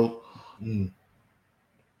themselves, bro.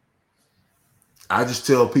 I just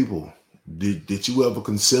tell people, did you ever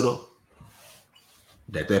consider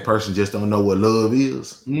that person just don't know what love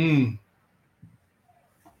is?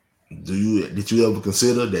 Did you ever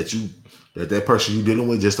consider that you that person you're dealing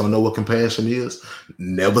with just don't know what compassion is,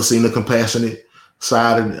 never seen a compassionate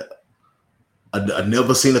side,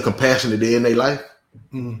 never seen a compassionate day in their life.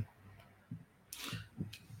 Mm.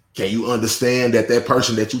 Can you understand that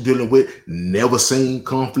person that you're dealing with never seen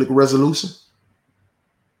conflict resolution?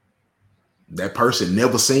 That person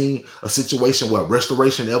never seen a situation where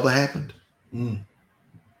restoration ever happened? Mm.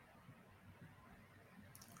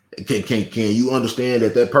 Can you understand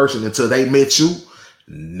that person, until they met you,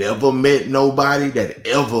 never met nobody that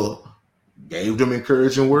ever gave them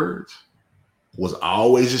encouraging words, was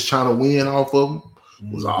always just trying to win off of them,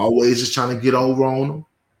 was always just trying to get over on them,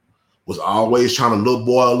 was always trying to little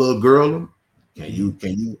boy or little girl them? Can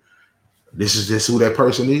you, this is just who that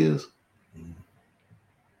person is?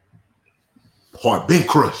 Heart been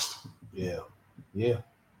crushed. Yeah.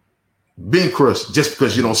 Been crushed. Just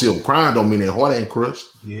because you don't see them crying don't mean their heart ain't crushed.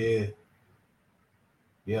 Yeah.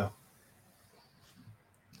 You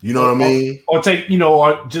know what I mean? Or take,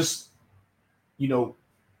 or just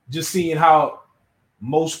seeing how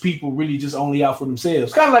most people really just only out for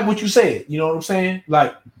themselves. Kind of like what you said, you know what I'm saying?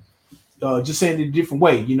 Like, just saying it a different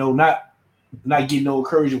way, not getting no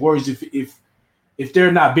encouraging words. If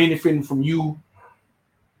they're not benefiting from you,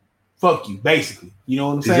 fuck you, basically. You know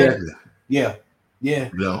what I'm saying? Exactly. Yeah.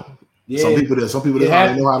 Some people that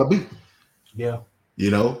don't know how to be. Yeah.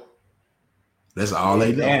 That's all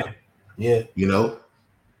they know. Damn. Yeah.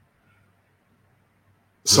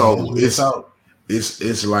 So it's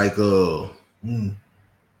like when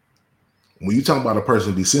you talk about a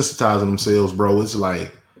person desensitizing themselves, bro, it's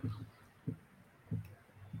like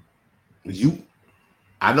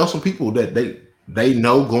I know some people that they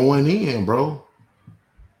know going in, bro.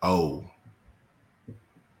 Oh,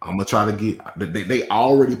 I'm gonna try to get. They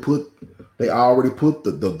already put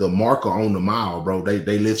the marker on the mile, bro.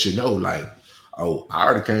 They let you know, like, oh, I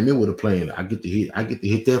already came in with a plan. I get to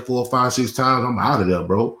hit that 4, 5, 6 times. I'm out of there,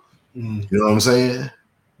 bro. You know what I'm saying?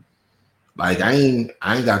 Like, I ain't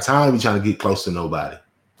got time to be trying to get close to nobody.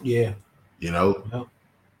 Yeah.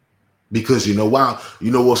 Because why?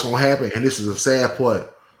 What's gonna happen, and this is a sad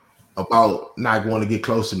part about not going to get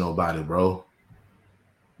close to nobody, bro.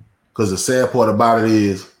 Because the sad part about it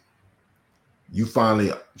is, you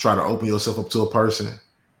finally try to open yourself up to a person,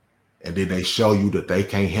 and then they show you that they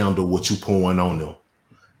can't handle what you pouring on them.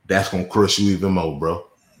 That's gonna crush you even more, bro.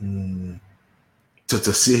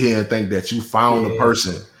 To sit here and think that you found a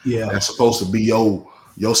person that's supposed to be your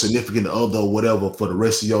significant other or whatever for the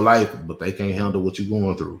rest of your life, but they can't handle what you're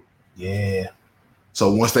going through. Yeah.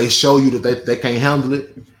 So once they show you that they can't handle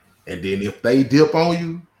it, and then if they dip on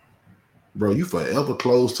you, bro, you forever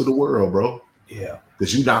close to the world, bro. Yeah.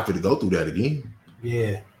 Because you're not finna go through that again.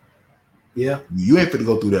 Yeah. You ain't finna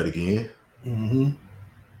go through that again.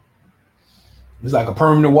 It's like a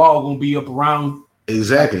permanent wall gonna be up around.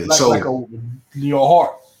 Exactly. Like your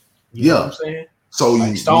heart. You know what I'm saying? So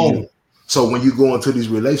like stone. So when you go into these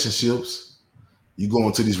relationships,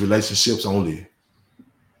 only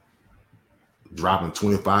dropping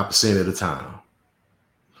 25% of the time.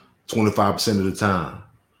 25% of the time.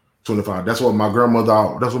 25. That's what my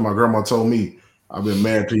grandma told me. I've been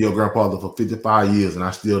married to your grandfather for 55 years and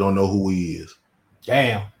I still don't know who he is.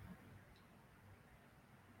 Damn.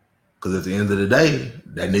 Because at the end of the day,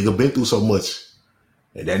 that nigga been through so much.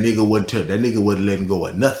 And that nigga wasn't letting go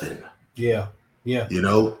of nothing. Yeah.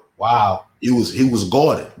 Wow. He was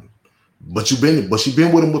guarded. But she been with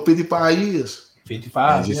him for 55 years.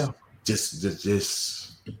 55, Just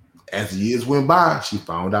as the years went by, she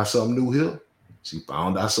found out something new here. She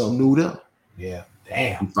found out something new there. Yeah.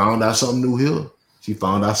 Damn. She found out something new here. She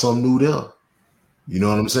found out something new there. You know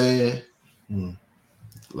what I'm saying?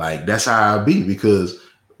 Like, that's how I be, because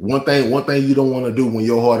one thing you don't want to do when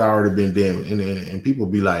your heart already been damaged, and people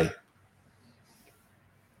be like,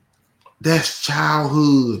 that's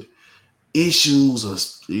childhood issues or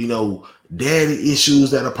daddy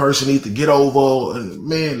issues that a person needs to get over. And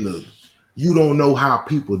man, look, you don't know how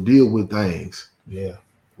people deal with things. Yeah.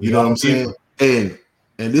 You know what I'm saying? And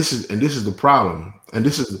this is the problem. And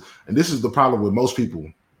this is the problem with most people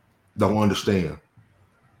don't understand.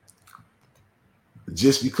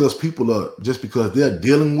 Just because they're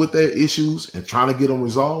dealing with their issues and trying to get them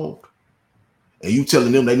resolved, and you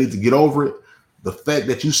telling them they need to get over it, the fact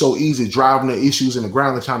that you so easy driving the issues in the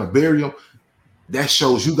ground and trying to bury them, that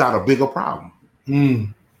shows you got a bigger problem.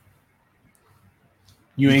 You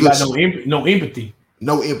ain't got no empathy.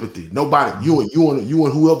 No empathy. Nobody. You and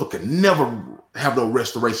whoever can never have no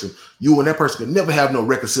restoration. You and that person can never have no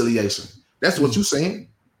reconciliation. That's what you're saying.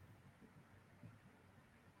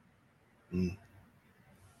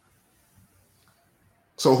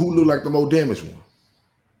 So who look like the more damaged one?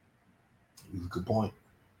 Good point.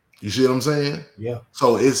 You see what I'm saying? Yeah.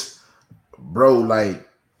 So it's, bro, like,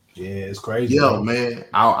 yeah, it's crazy. Yeah, bro. man.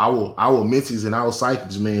 Our mentees and our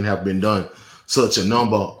psychics, man, have been done such a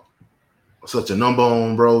number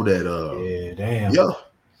on, bro, that damn.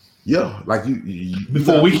 Yeah. Like you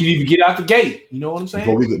before we can even get out the gate. You know what I'm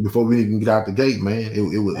saying? Before we even get out the gate, man,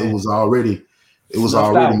 it was already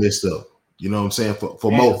messed up. You know what I'm saying?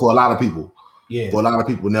 For a lot of people. Yeah. For a lot of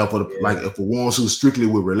people now, for ones who strictly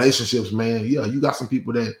with relationships, man, yeah, you got some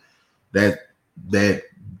people that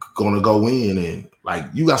gonna go in, and like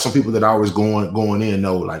you got some people that always going in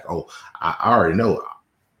know like, oh, I already know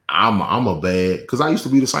I'm a bad, because I used to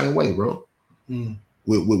be the same way, bro.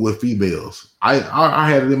 With females. I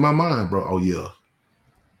had it in my mind, bro. Oh yeah.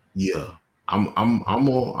 I'm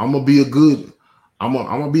gonna be I'm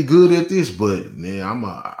gonna be good at this, but man,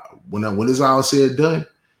 when it's all said and done,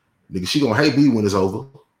 nigga, she gonna hate me when it's over.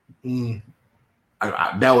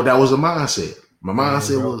 That was a mindset. My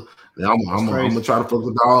mindset was, I'm gonna try to fuck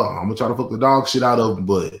the dog. I'm gonna try to fuck the dog shit out of them,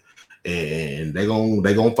 but and they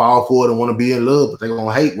gonna fall for it and want to be in love, but they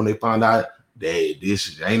gonna hate when they find out that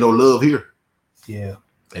this ain't no love here. Yeah,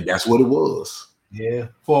 and that's what it was. Yeah,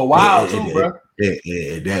 for a while too, bro.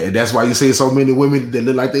 That's why you see so many women that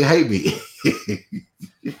look like they hate me.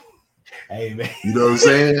 Hey man, you know what I'm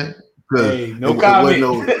saying? Hey, no comment.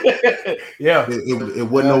 Yeah, it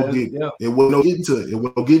wasn't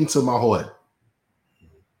no getting to my heart.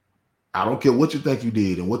 I don't care what you think you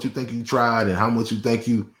did and what you think you tried and how much you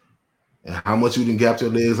didn't gap your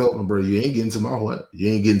legs open, bro. You ain't getting to my heart. You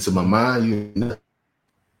ain't getting to my mind.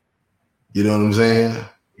 You know what I'm saying?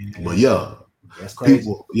 Yeah. But yeah, that's crazy.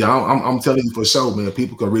 People, I'm telling you for sure, man.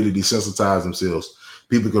 People can really desensitize themselves.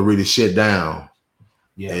 People can really shut down.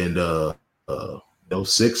 Yeah, and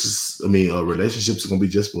relationships are gonna be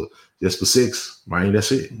just for sex, right?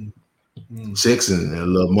 That's it. Sex and a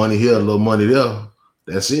little money here, a little money there.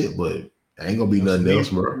 That's it, but ain't gonna be nothing else,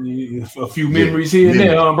 bro. A few memories here and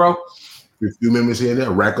there, huh, bro? A few memories here and there.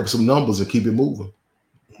 Rack up some numbers and keep it moving.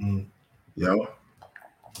 Yeah,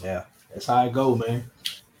 that's how it go, man.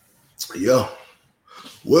 Yeah.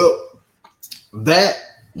 Well, that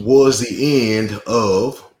was the end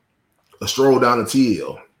of a stroll down the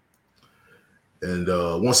TL. And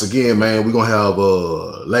once again, man, we're gonna have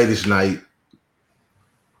ladies' night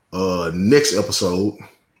next episode.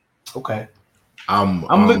 Okay. I'm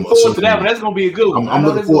looking forward to that, but that's gonna be a good one. I'm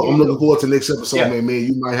looking forward to next episode, man.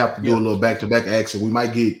 You might have to do a little back-to-back action. We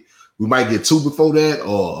might get two before that,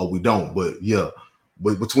 or we don't. But yeah,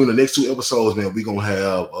 but between the next two episodes, man, we're gonna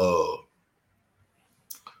have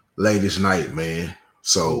ladies' night, man.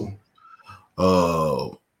 So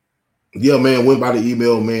yeah, man, went by the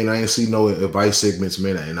email, man. I ain't see no advice segments,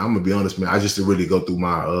 man. And I'm gonna be honest, man, I just didn't really go through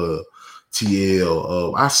my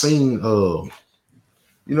TL. I seen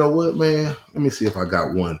you know what, man? Let me see if I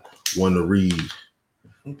got one to read.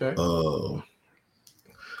 Okay. Because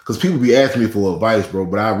people be asking me for advice, bro,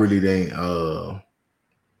 but I really ain't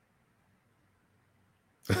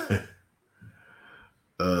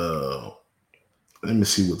let me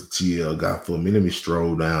see what the TL got for me. Let me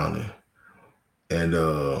stroll down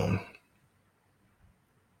and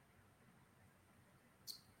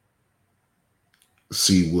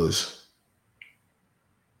see what's.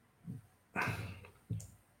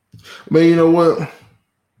 Man, you know what?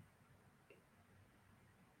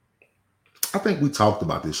 I think we talked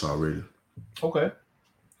about this already. Okay.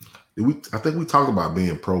 I think we talked about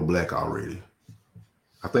being pro-black already.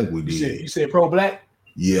 I think we did. You said pro-black?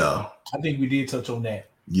 Yeah. I think we did touch on that.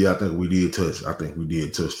 Yeah, I think we did touch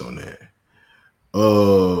on that.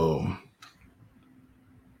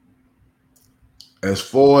 As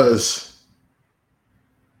far as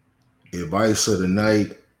advice of the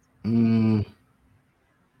night,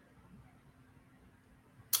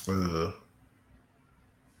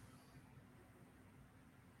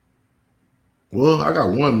 well, I got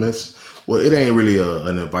one mess. Well, it ain't really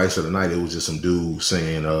an advice of the night. It was just some dude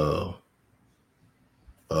saying, all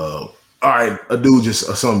right, a dude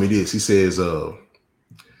just told me this. He says,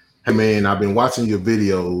 hey man, I've been watching your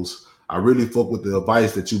videos. I really fuck with the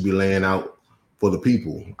advice that you be laying out for the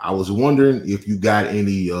people. I was wondering if you got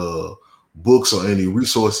any books or any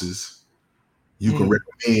resources you can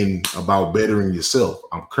recommend about bettering yourself.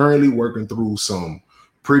 I'm currently working through some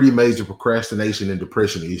pretty major procrastination and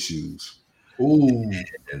depression issues. Ooh.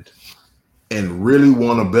 And really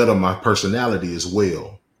want to better my personality as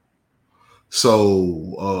well.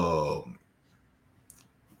 So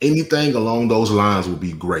anything along those lines would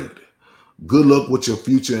be great. Good luck with your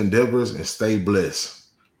future endeavors and stay blessed.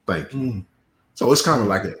 Thank you. So it's kind of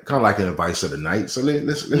like an advice of the night. So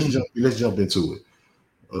let's jump into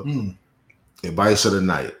it. Advice of the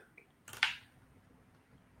night.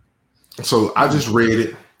 So I just read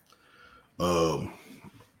it.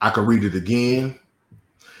 I could read it again.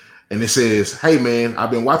 And it says, hey, man,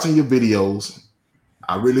 I've been watching your videos.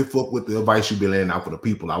 I really fuck with the advice you've been laying out for the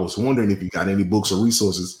people. I was wondering if you got any books or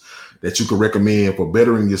resources that you could recommend for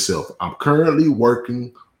bettering yourself. I'm currently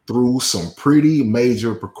working through some pretty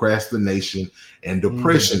major procrastination and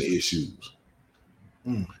depression issues.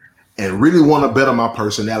 And really want to better my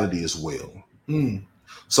personality as well.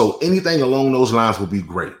 So anything along those lines would be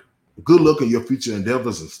great. Good luck in your future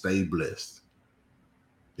endeavors and stay blessed.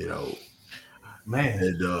 You know, man.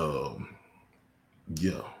 And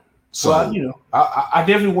yeah. So well, I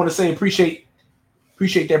definitely want to say appreciate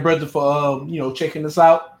that brother for checking us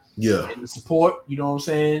out. Yeah. And the support. You know what I'm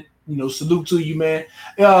saying? Salute to you, man.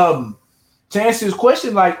 To answer his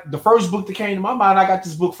question, like the first book that came to my mind, I got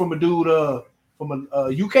this book from a dude, from a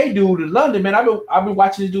UK dude in London, man. I've been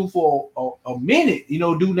watching this dude for a minute.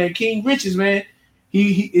 Dude named King Richards, man.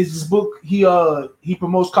 He is this book he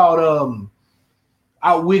promotes called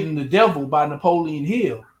Outwitting the Devil by Napoleon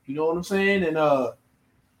Hill. You know what I'm saying? And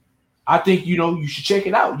I think you should check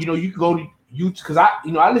it out. You can go to YouTube because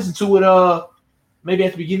I listened to it maybe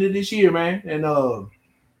at the beginning of this year, man. And I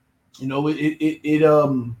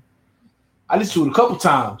listened to it a couple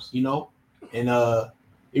times, and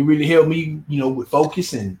it really helped me, with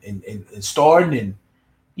focus and starting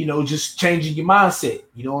and just changing your mindset.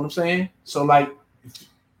 You know what I'm saying? So like,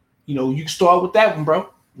 you can start with that one, bro.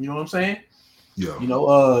 You know what I'm saying? Yeah.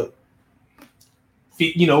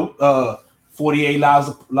 48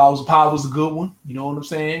 Laws of Power was a good one. You know what I'm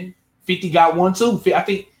saying? 50 got one too. I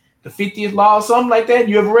think the 50th law or something like that.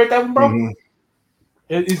 You ever read that one, bro? Mm-hmm.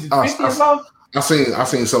 Is it 50th law? I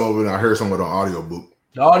seen some of it. I heard some of the audio book.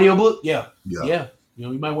 The audio book, yeah. You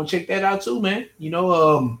might want to check that out too, man. You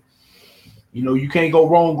can't go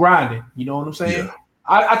wrong grinding. You know what I'm saying? Yeah.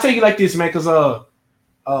 I tell you like this, man, because I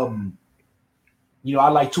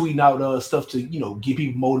like tweeting out stuff to get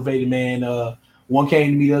people motivated, man. One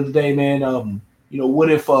came to me the other day, man.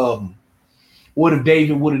 What if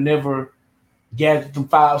David would have never gathered them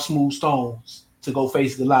 5 smooth stones to go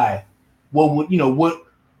face Goliath? What would have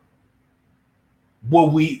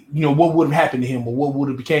happened to him, or what would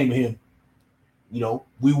have became of him?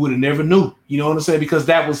 We would have never knew. You know what I'm saying? Because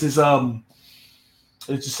that was his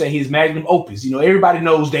let's just say his magnum opus. Everybody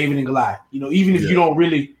knows David and Goliath. Even if you don't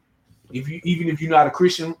really, even if you're not a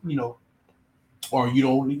Christian, or you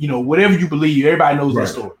don't, whatever you believe, everybody knows that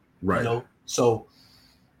story. Right. So,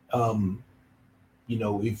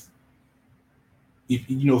 if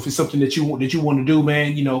it's something that you want to do,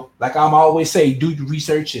 man, like I'm always say, do your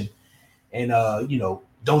research and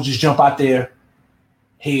don't just jump out there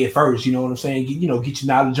head first. You know what I'm saying? Get your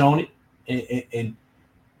knowledge on it and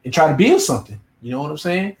try to build something. You know what I'm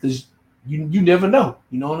saying? Because you never know.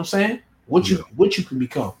 You know what I'm saying? What you can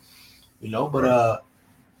become. But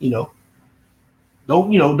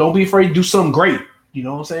don't be afraid to do something great. You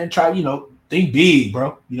know what I'm saying? Try, think big,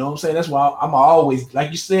 bro. You know what I'm saying? That's why I'm always, like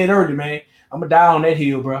you said earlier, man, I'm going to die on that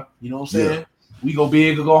hill, bro. You know what I'm saying? Yeah. We go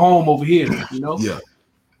big or go home over here, Yeah.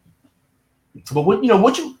 But what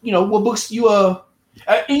books you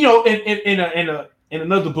in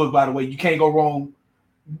another book, by the way, you can't go wrong,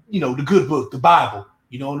 the good book, the Bible.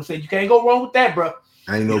 You know what I'm saying? You can't go wrong with that, bro.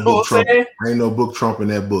 Ain't no book Trump. Ain't no book Trump in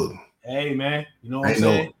that book. Hey, man, you know what I'm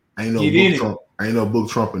saying? Ain't no book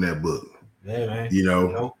Trump in that book. Yeah, man.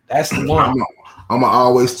 That's the one. I'm gonna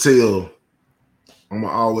always tell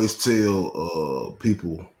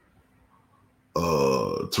people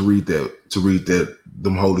to read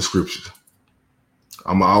them holy scriptures.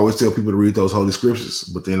 I'm gonna always tell people to read those holy scriptures,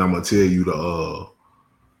 but then I'm gonna tell you to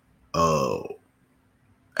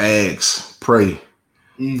ask, pray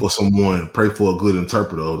for someone, pray for a good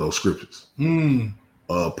interpreter of those scriptures.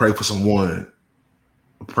 Pray for someone,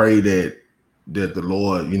 pray that the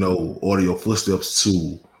Lord, order your footsteps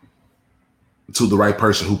to the right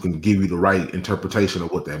person who can give you the right interpretation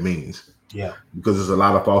of what that means. Yeah. Because there's a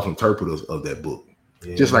lot of false interpreters of that book.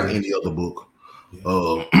 Yeah, just like any other book.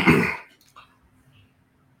 Yeah.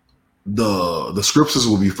 The scriptures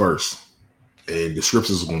will be first and the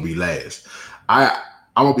scriptures are going to be last. I'm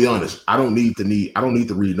gonna be honest. I don't need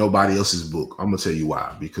to read nobody else's book. I'm gonna tell you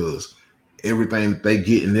why. Because everything they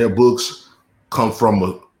get in their books come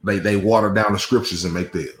from they water down the scriptures and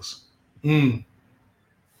make theirs.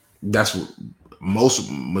 That's what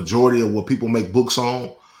majority of what people make books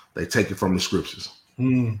on. They take it from the scriptures.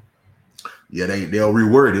 Yeah, they'll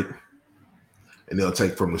reword it and they'll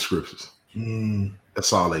take from the scriptures.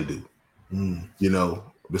 That's all they do.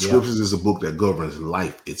 The scriptures is a book that governs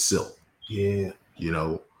life itself. Yeah.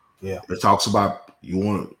 It talks about you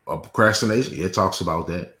want a procrastination. It talks about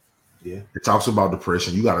that. Yeah. It talks about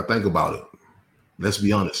depression. You got to think about it. Let's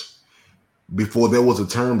be honest. Before there was a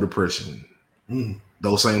term depression,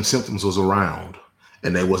 those same symptoms was around,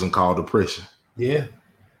 and they wasn't called depression. Yeah.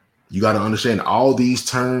 You got to understand all these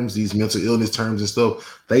terms, these mental illness terms and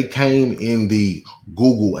stuff, they came in the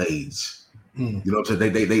Google age. You know what I'm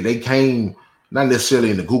saying? They came not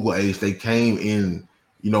necessarily in the Google age, they came in,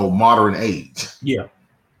 modern age. Yeah.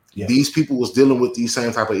 These people was dealing with these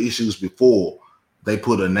same type of issues before they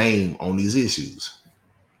put a name on these issues.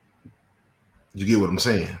 You get what I'm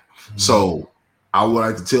saying? So I would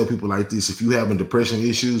like to tell people like this: if you having depression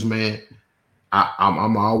issues, man,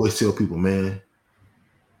 I'm always tell people, man,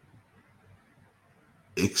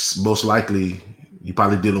 it's most likely you're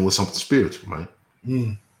probably dealing with something spiritual,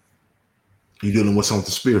 man. You're dealing with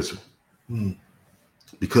something spiritual.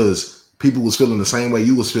 Because people was feeling the same way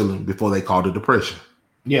you was feeling before they called it depression.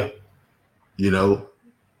 Yeah.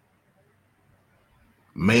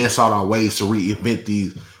 Man sought out ways to reinvent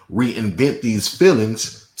these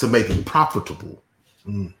feelings to make it profitable.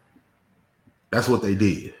 That's what they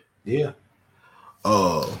did. Yeah.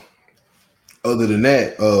 Other than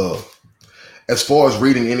that, as far as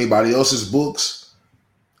reading anybody else's books,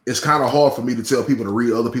 it's kind of hard for me to tell people to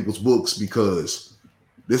read other people's books because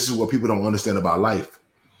this is what people don't understand about life.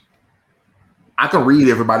 I can read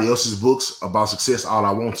everybody else's books about success all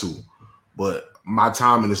I want to, but my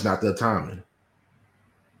timing is not their timing.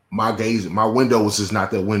 My windows is not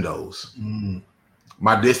their windows.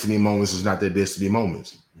 My destiny moments is not their destiny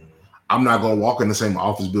moments. I'm not going to walk in the same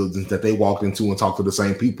office buildings that they walked into and talk to the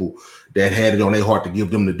same people that had it on their heart to give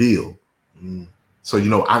them the deal.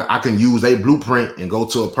 So, I can use a blueprint and go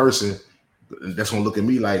to a person that's going to look at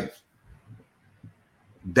me like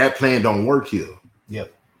that plan don't work here.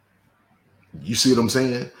 Yep. You see what I'm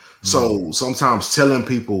saying? So sometimes telling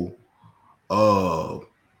people to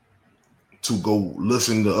go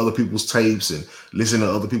listen to other people's tapes and listen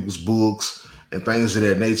to other people's books and things of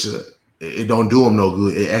that nature, it don't do them no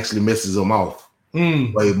good. It actually messes them off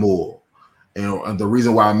way more. And the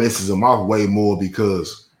reason why it messes them off way more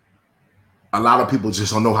because a lot of people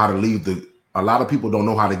just don't know how to a lot of people don't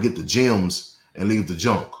know how to get the gems and leave the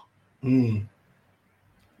junk.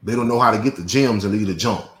 They don't know how to get the gems and leave the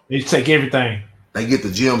junk. They take everything. They get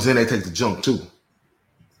the gems and they take the junk too.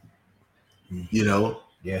 Yeah,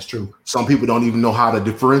 it's true. Some people don't even know how to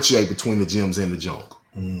differentiate between the gems and the junk.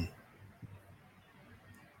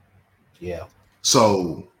 Yeah.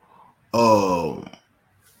 So,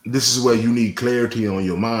 this is where you need clarity on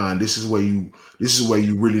your mind. This is where you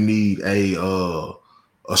really need a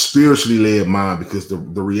spiritually led mind, because the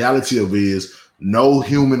reality of it is no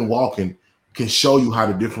human walking can show you how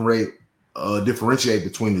to differentiate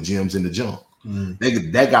between the gems and the junk.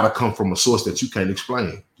 That got to come from a source that you can't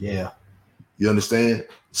explain. Yeah. You understand?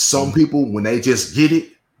 Some people, when they just get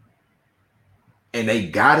it and they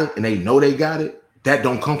got it and they know they got it, that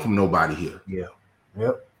don't come from nobody here. Yeah.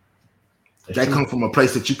 Yep. That come from a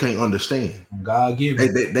place that you can't understand. God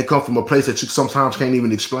given. They come from a place that you sometimes can't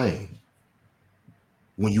even explain.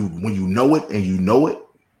 When you know it and you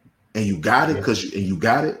got it you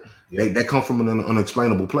got it, that come from an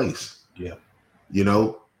unexplainable place. Yeah.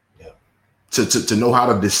 To know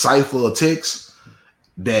how to decipher a text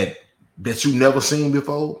that you never seen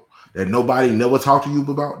before, that nobody never talked to you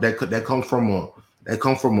about, that comes from a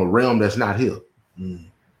realm that's not here.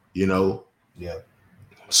 Yeah.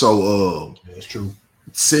 So that's true.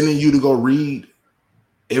 Sending you to go read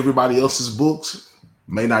everybody else's books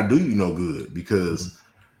may not do you no good, because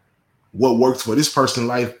what works for this person's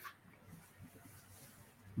life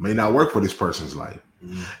may not work for this person's life.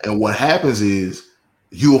 And what happens is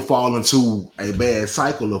you'll fall into a bad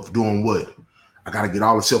cycle of doing what? I got to get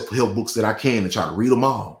all the self-help books that I can and try to read them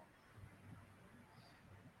all.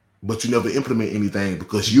 But you never implement anything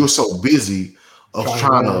because you're so busy of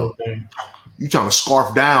trying to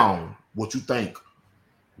scarf down what you think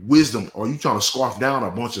wisdom, or you trying to scarf down a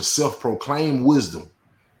bunch of self-proclaimed wisdom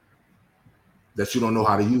that you don't know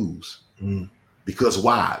how to use. Because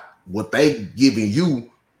why? What they giving you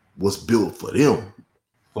was built for them.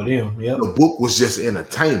 For them, yeah. The book was just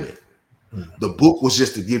entertainment. The book was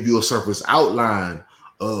just to give you a surface outline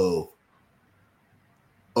of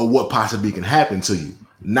what possibly can happen to you,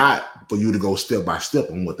 not for you to go step by step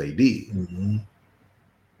on what they did.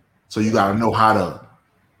 So you got to know how to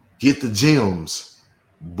get the gems,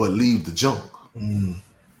 but leave the junk.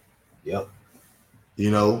 Yep.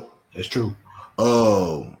 That's true.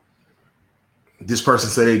 This person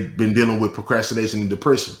said they've been dealing with procrastination and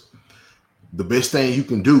depression. The best thing you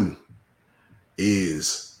can do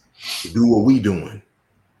is do what we doing.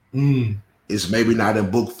 It's maybe not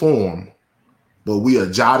in book form, but we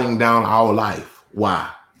are jotting down our life. Why?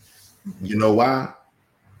 You know why?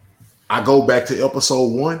 I go back to episode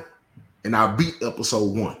 1 and I beat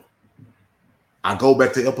episode 1. I go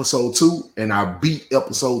back to episode 2 and I beat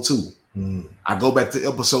episode 2. I go back to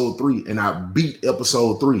episode 3 and I beat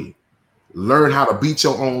episode 3. Learn how to beat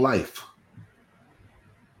your own life.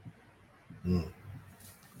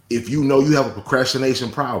 If you know you have a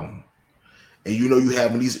procrastination problem and you know you're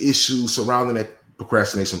having these issues surrounding that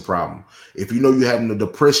procrastination problem, if you know you're having the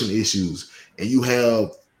depression issues and you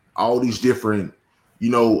have all these different,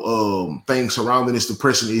 things surrounding this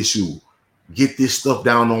depression issue, get this stuff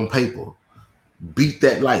down on paper. Beat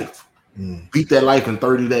that life. Beat that life in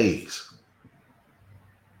 30 days.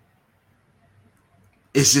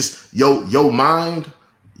 It's just your mind,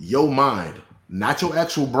 not your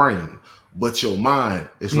actual brain, but your mind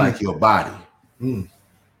is like your body.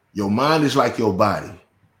 Your mind is like your body.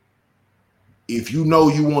 If you know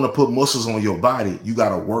you want to put muscles on your body, you got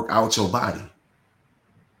to work out your body.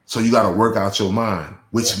 So you got to work out your mind,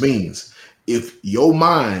 which means if your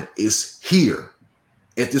mind is here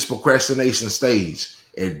at this procrastination stage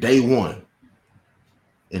at day 1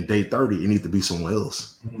 and day 30, it needs to be somewhere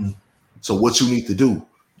else. So what you need to do,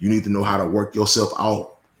 you need to know how to work yourself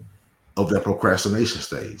out of that procrastination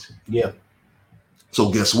stage. Yeah.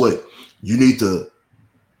 So guess what? You need to,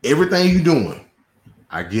 everything you're doing,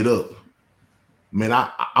 I get up. Man,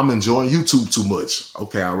 I'm enjoying YouTube too much.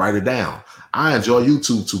 Okay, I write it down. I enjoy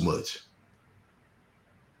YouTube too much.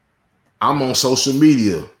 I'm on social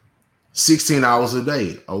media 16 hours a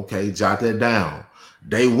day. Okay, jot that down.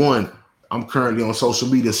 Day 1, I'm currently on social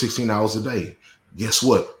media 16 hours a day. Guess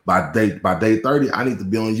what? By day 30, I need to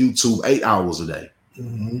be on YouTube 8 hours a day.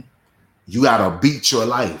 You gotta beat your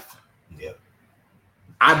life. Yeah.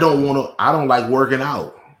 I don't like working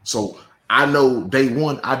out. So I know day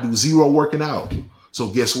 1, I do 0 working out. So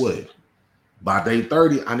guess what? By day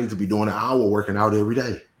 30, I need to be doing an hour working out every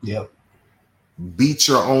day. Yep. Beat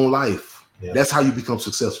your own life. Yep. That's how you become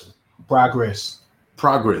successful. Progress.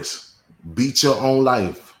 Beat your own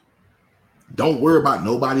life. Don't worry about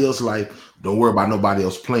nobody else's life. Don't worry about nobody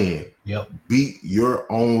else playing. Yep. Beat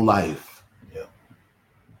your own life. Yep.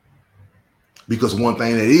 Because one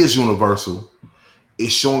thing that is universal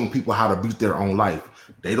is showing people how to beat their own life.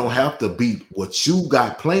 They don't have to beat what you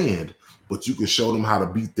got planned, but you can show them how to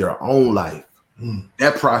beat their own life.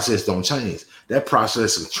 That process don't change. That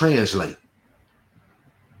process will translate.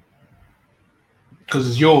 Because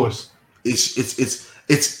it's yours.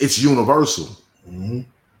 It's universal.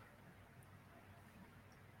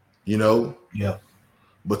 Yeah.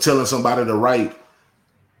 But telling somebody to write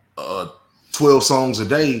 12 songs a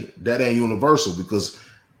day, that ain't universal, because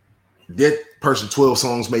that person 12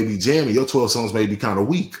 songs may be jamming, your 12 songs may be kind of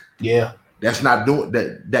weak. Yeah. That's not doing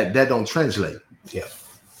that don't translate. Yeah.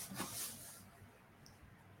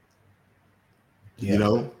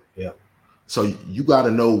 Yeah. So you got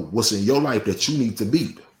to know what's in your life that you need to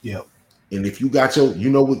beat. Yeah. And if you got you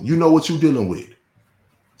know what you're dealing with.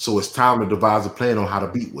 So it's time to devise a plan on how to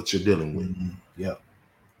beat what you're dealing with. Yeah.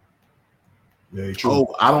 Very true.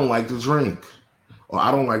 Oh, I don't like to drink, or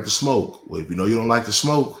I don't like to smoke. Well, if you know you don't like to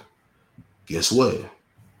smoke, guess what?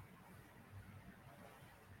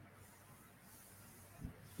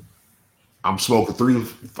 I'm smoking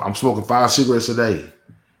 5 cigarettes a day.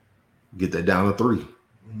 Get that down to 3.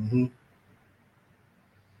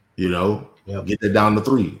 Yep. Get that down to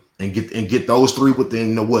 3, and get those 3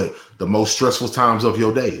 within the most stressful times of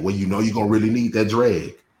your day, where you know you're gonna really need that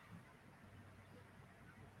drag.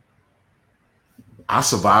 I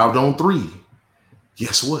survived on 3.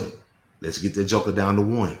 Guess what? Let's get that joker down to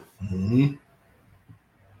 1.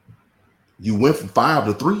 You went from 5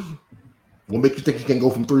 to 3. What make you think you can go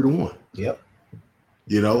from 3 to 1? Yep.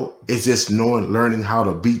 It's just learning how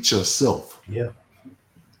to beat yourself. Yeah.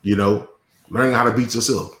 Learning how to beat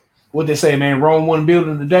yourself. What they say, man, Rome wasn't built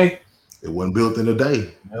in a day. It wasn't built in a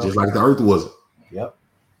day, just like the earth wasn't. Yep.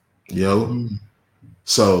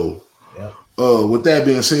 So, with that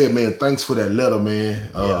being said, man, thanks for that letter, man.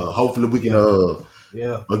 Hopefully we can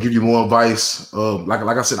give you more advice. Like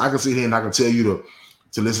I said, I can sit here and I can tell you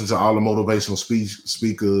to listen to all the motivational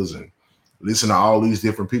speakers and listen to all these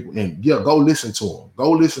different people, and go listen to them.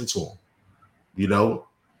 Go listen to them.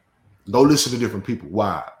 Go listen to different people.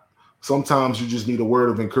 Why? Sometimes you just need a word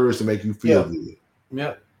of encouragement to make you feel good.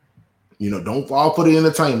 Yeah. Don't fall for the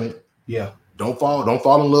entertainment. Yeah. Don't fall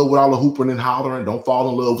in love with all the hooping and hollering. Don't fall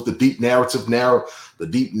in love with the deep narrative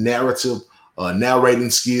narrating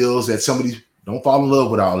skills that somebody. Don't fall in love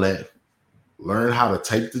with all that. Learn how to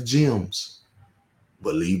take the gems,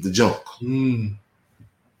 but leave the junk.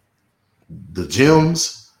 The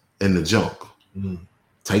gems and the junk.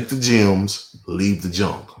 Take the gems, leave the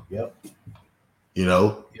junk. Yep.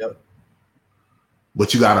 Yep.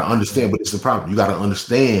 But you gotta understand. But it's the problem. You gotta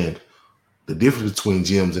understand the difference between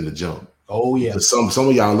gems and the jump. Oh yeah. Because some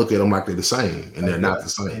of y'all look at them like they're the same, and they're not the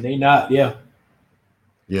same. And they not. Yeah.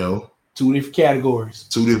 You know, two different categories.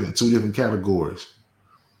 Two different categories.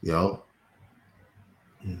 You know.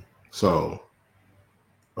 So,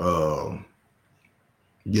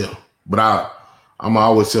 yeah. But I'm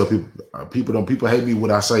always tell people people hate me when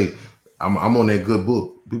I say I'm on that good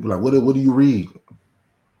book. People like, what do you read?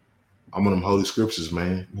 I'm on them holy scriptures,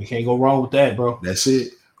 man. You can't go wrong with that, bro. That's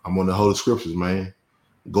it. I'm on the holy scriptures, man.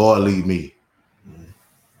 God lead me.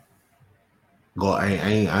 God, I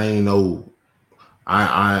ain't no.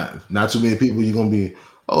 I not too many people. You're gonna be.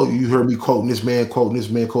 Oh, you heard me quoting this man.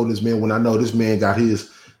 When I know this man got his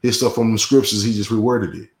stuff from the scriptures, he just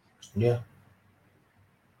reworded it. Yeah.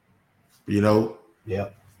 You know. Yeah.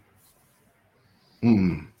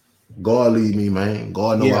 God lead me, man.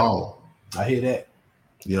 God know all. I hear that.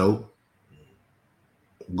 You know.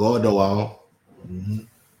 God know all.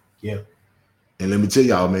 Yeah. And let me tell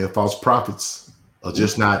y'all, man, false prophets are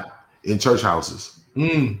just not in church houses.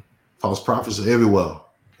 False prophets are everywhere.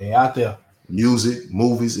 They out there. Music,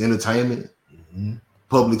 movies, entertainment,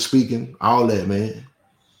 public speaking, all that, man.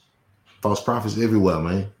 False prophets everywhere,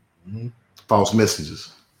 man. False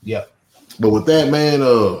messages. Yeah. But with that, man,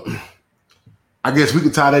 I guess we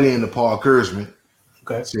could tie that in to Paul encouragement.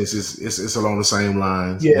 Okay. Since it's along the same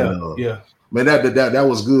lines. Yeah. And, man, that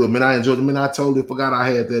was good. Man, I enjoyed it. Man, I totally forgot I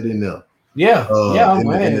had that in there. Yeah. I'm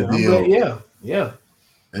glad. Yeah.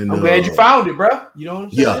 And I'm glad you found it, bro. You know what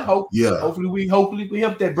I'm saying? Hopefully we help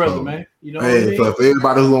that brother, man. You know what I mean? For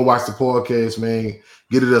everybody who gonna watch the podcast, man,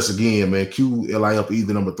 get at us again, man.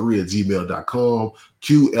 QLIF3@gmail.com.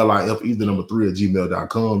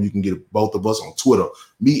 QLIF3@gmail.com. You can get both of us on Twitter.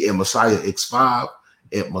 Me and Messiah X5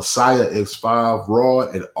 at Messiah X5,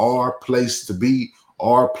 Rod at R Place to Be,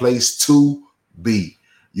 R Place to Be.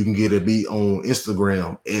 You can get at me on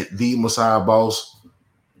Instagram at The Messiah Boss,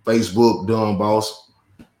 Facebook Dumb Boss,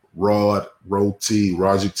 Rod T,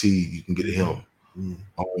 Roger T. You can get at him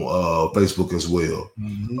on Facebook as well.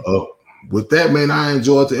 With that, man, I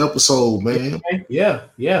enjoyed the episode, man. Yeah.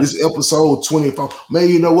 This episode 24. Man,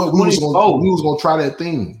 you know what? We was gonna try that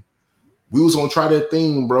thing.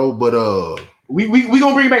 Bro. But we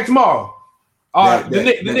gonna bring it back tomorrow. All right, the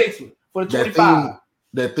next one for the 25.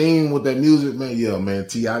 That thing with that music, man. Yeah, man.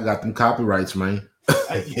 T.I. got them copyrights, man.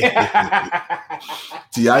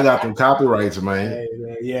 T.I. got them copyrights, man.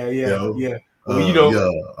 Yeah.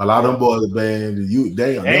 A lot of them boys, man.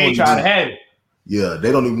 They ain't trying to have it. Yeah,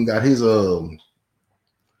 they don't even got his a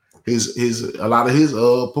lot of his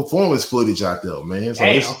performance footage out there, man. So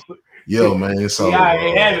man. So I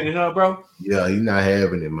ain't having it, huh, bro? Yeah, he's not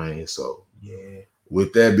having it, man. So yeah.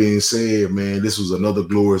 With that being said, man, this was another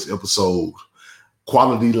glorious episode.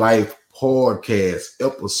 Quality Life Podcast,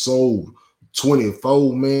 episode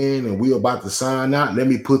 24, man, and we're about to sign out. Let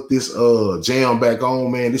me put this jam back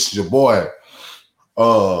on, man. This is your boy.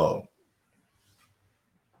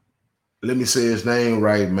 Let me say his name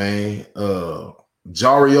right, man.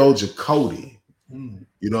 Jario Jacoty.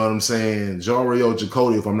 You know what I'm saying? Jario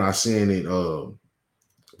Jacoty, if I'm not saying it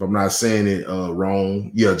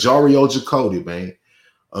wrong. Yeah, Jario Jacoty, man.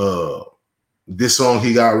 This song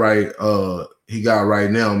he got right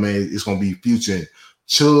now, man. It's gonna be featuring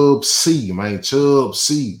Chubb C, man. Chubb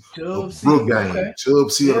C of Brook Gang. Okay.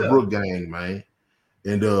 Chubb C of the Brook Gang, man.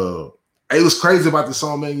 And it was crazy about the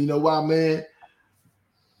song, man. You know why, man?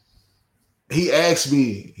 He asked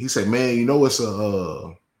me, he said, man, you know, it's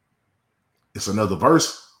another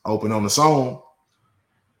verse open on the song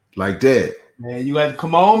like that. Man, you had to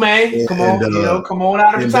come on, man. Come on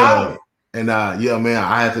out of the time. Yeah, man,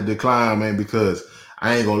 I had to decline, man, because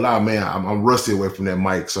I ain't gonna lie, man. I'm rusty away from that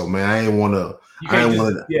mic, so man, I ain't want to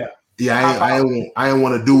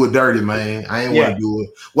do it dirty, man. I ain't want to do it.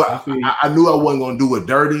 Well, I knew I wasn't gonna do it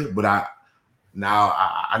dirty, but I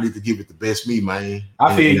need to give it the best me, man.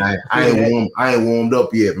 I ain't warmed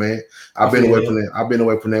up yet, man. I've been away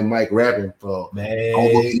from that mic rapping for over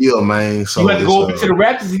a year, man. So you had to go over to the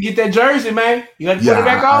Raptors and get that jersey, man. You had to put it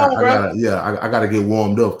back on, bro. I gotta get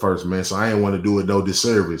warmed up first, man. So I ain't want to do it no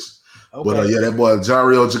disservice. Okay. But that boy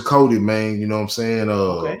Jario Jacoty, man, you know what I'm saying?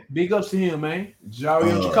 Okay. Big ups to him, man.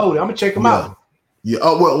 Jario Jacoty. I'm gonna check him out. Yeah.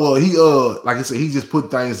 Oh well, he like I said, he just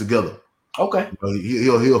put things together. Okay. He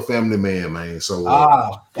a family man. So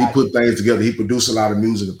he put things together. He produced a lot of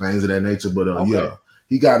music and things of that nature. But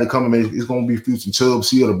he got it coming, man. It's gonna be featuring Chubb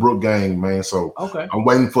C of the Brook Gang, man. So I'm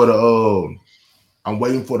waiting for the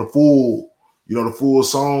full, the full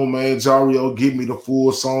song, man. Jario, give me the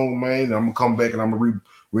full song, man. And I'm gonna come back and I'm gonna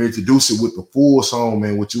reintroduce it with the full song,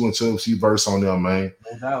 man, with you and Chubb C verse on there, man.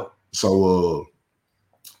 No doubt. So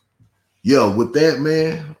yeah, with that,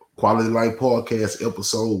 man, Quality Life Podcast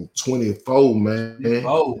episode 24, man.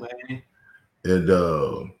 Oh, man. And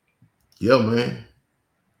yeah, man.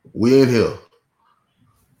 We in here.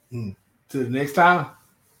 To the next time.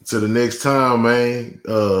 To the next time, man.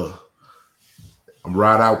 I'm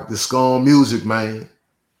right out with the scum music, man.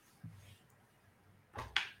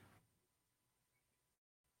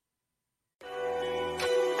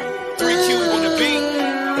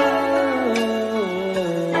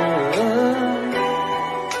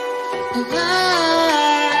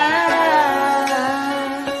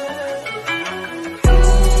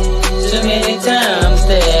 Too many times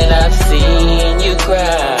that I've seen you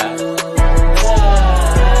cry,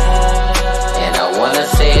 and I wanna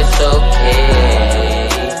say it's okay.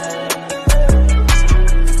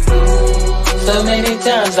 So many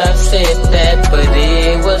times I've said that, but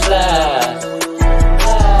it was lies.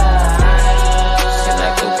 Seems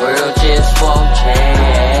like the world just won't change.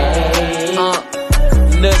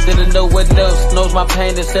 Nothing to no one else knows my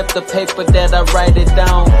pain except the paper that I write it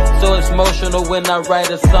down. So it's emotional when I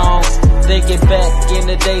write a song. Thinking back in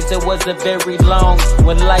the days that wasn't very long,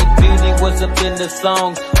 when light beauty was up in the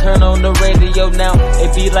songs. Turn on the radio now,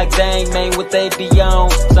 it be like dang man what they be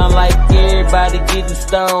on. Sound like everybody getting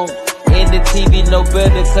stoned. And the TV no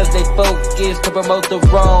better cause they focus to promote the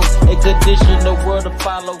wrong and condition the world to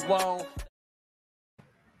follow on.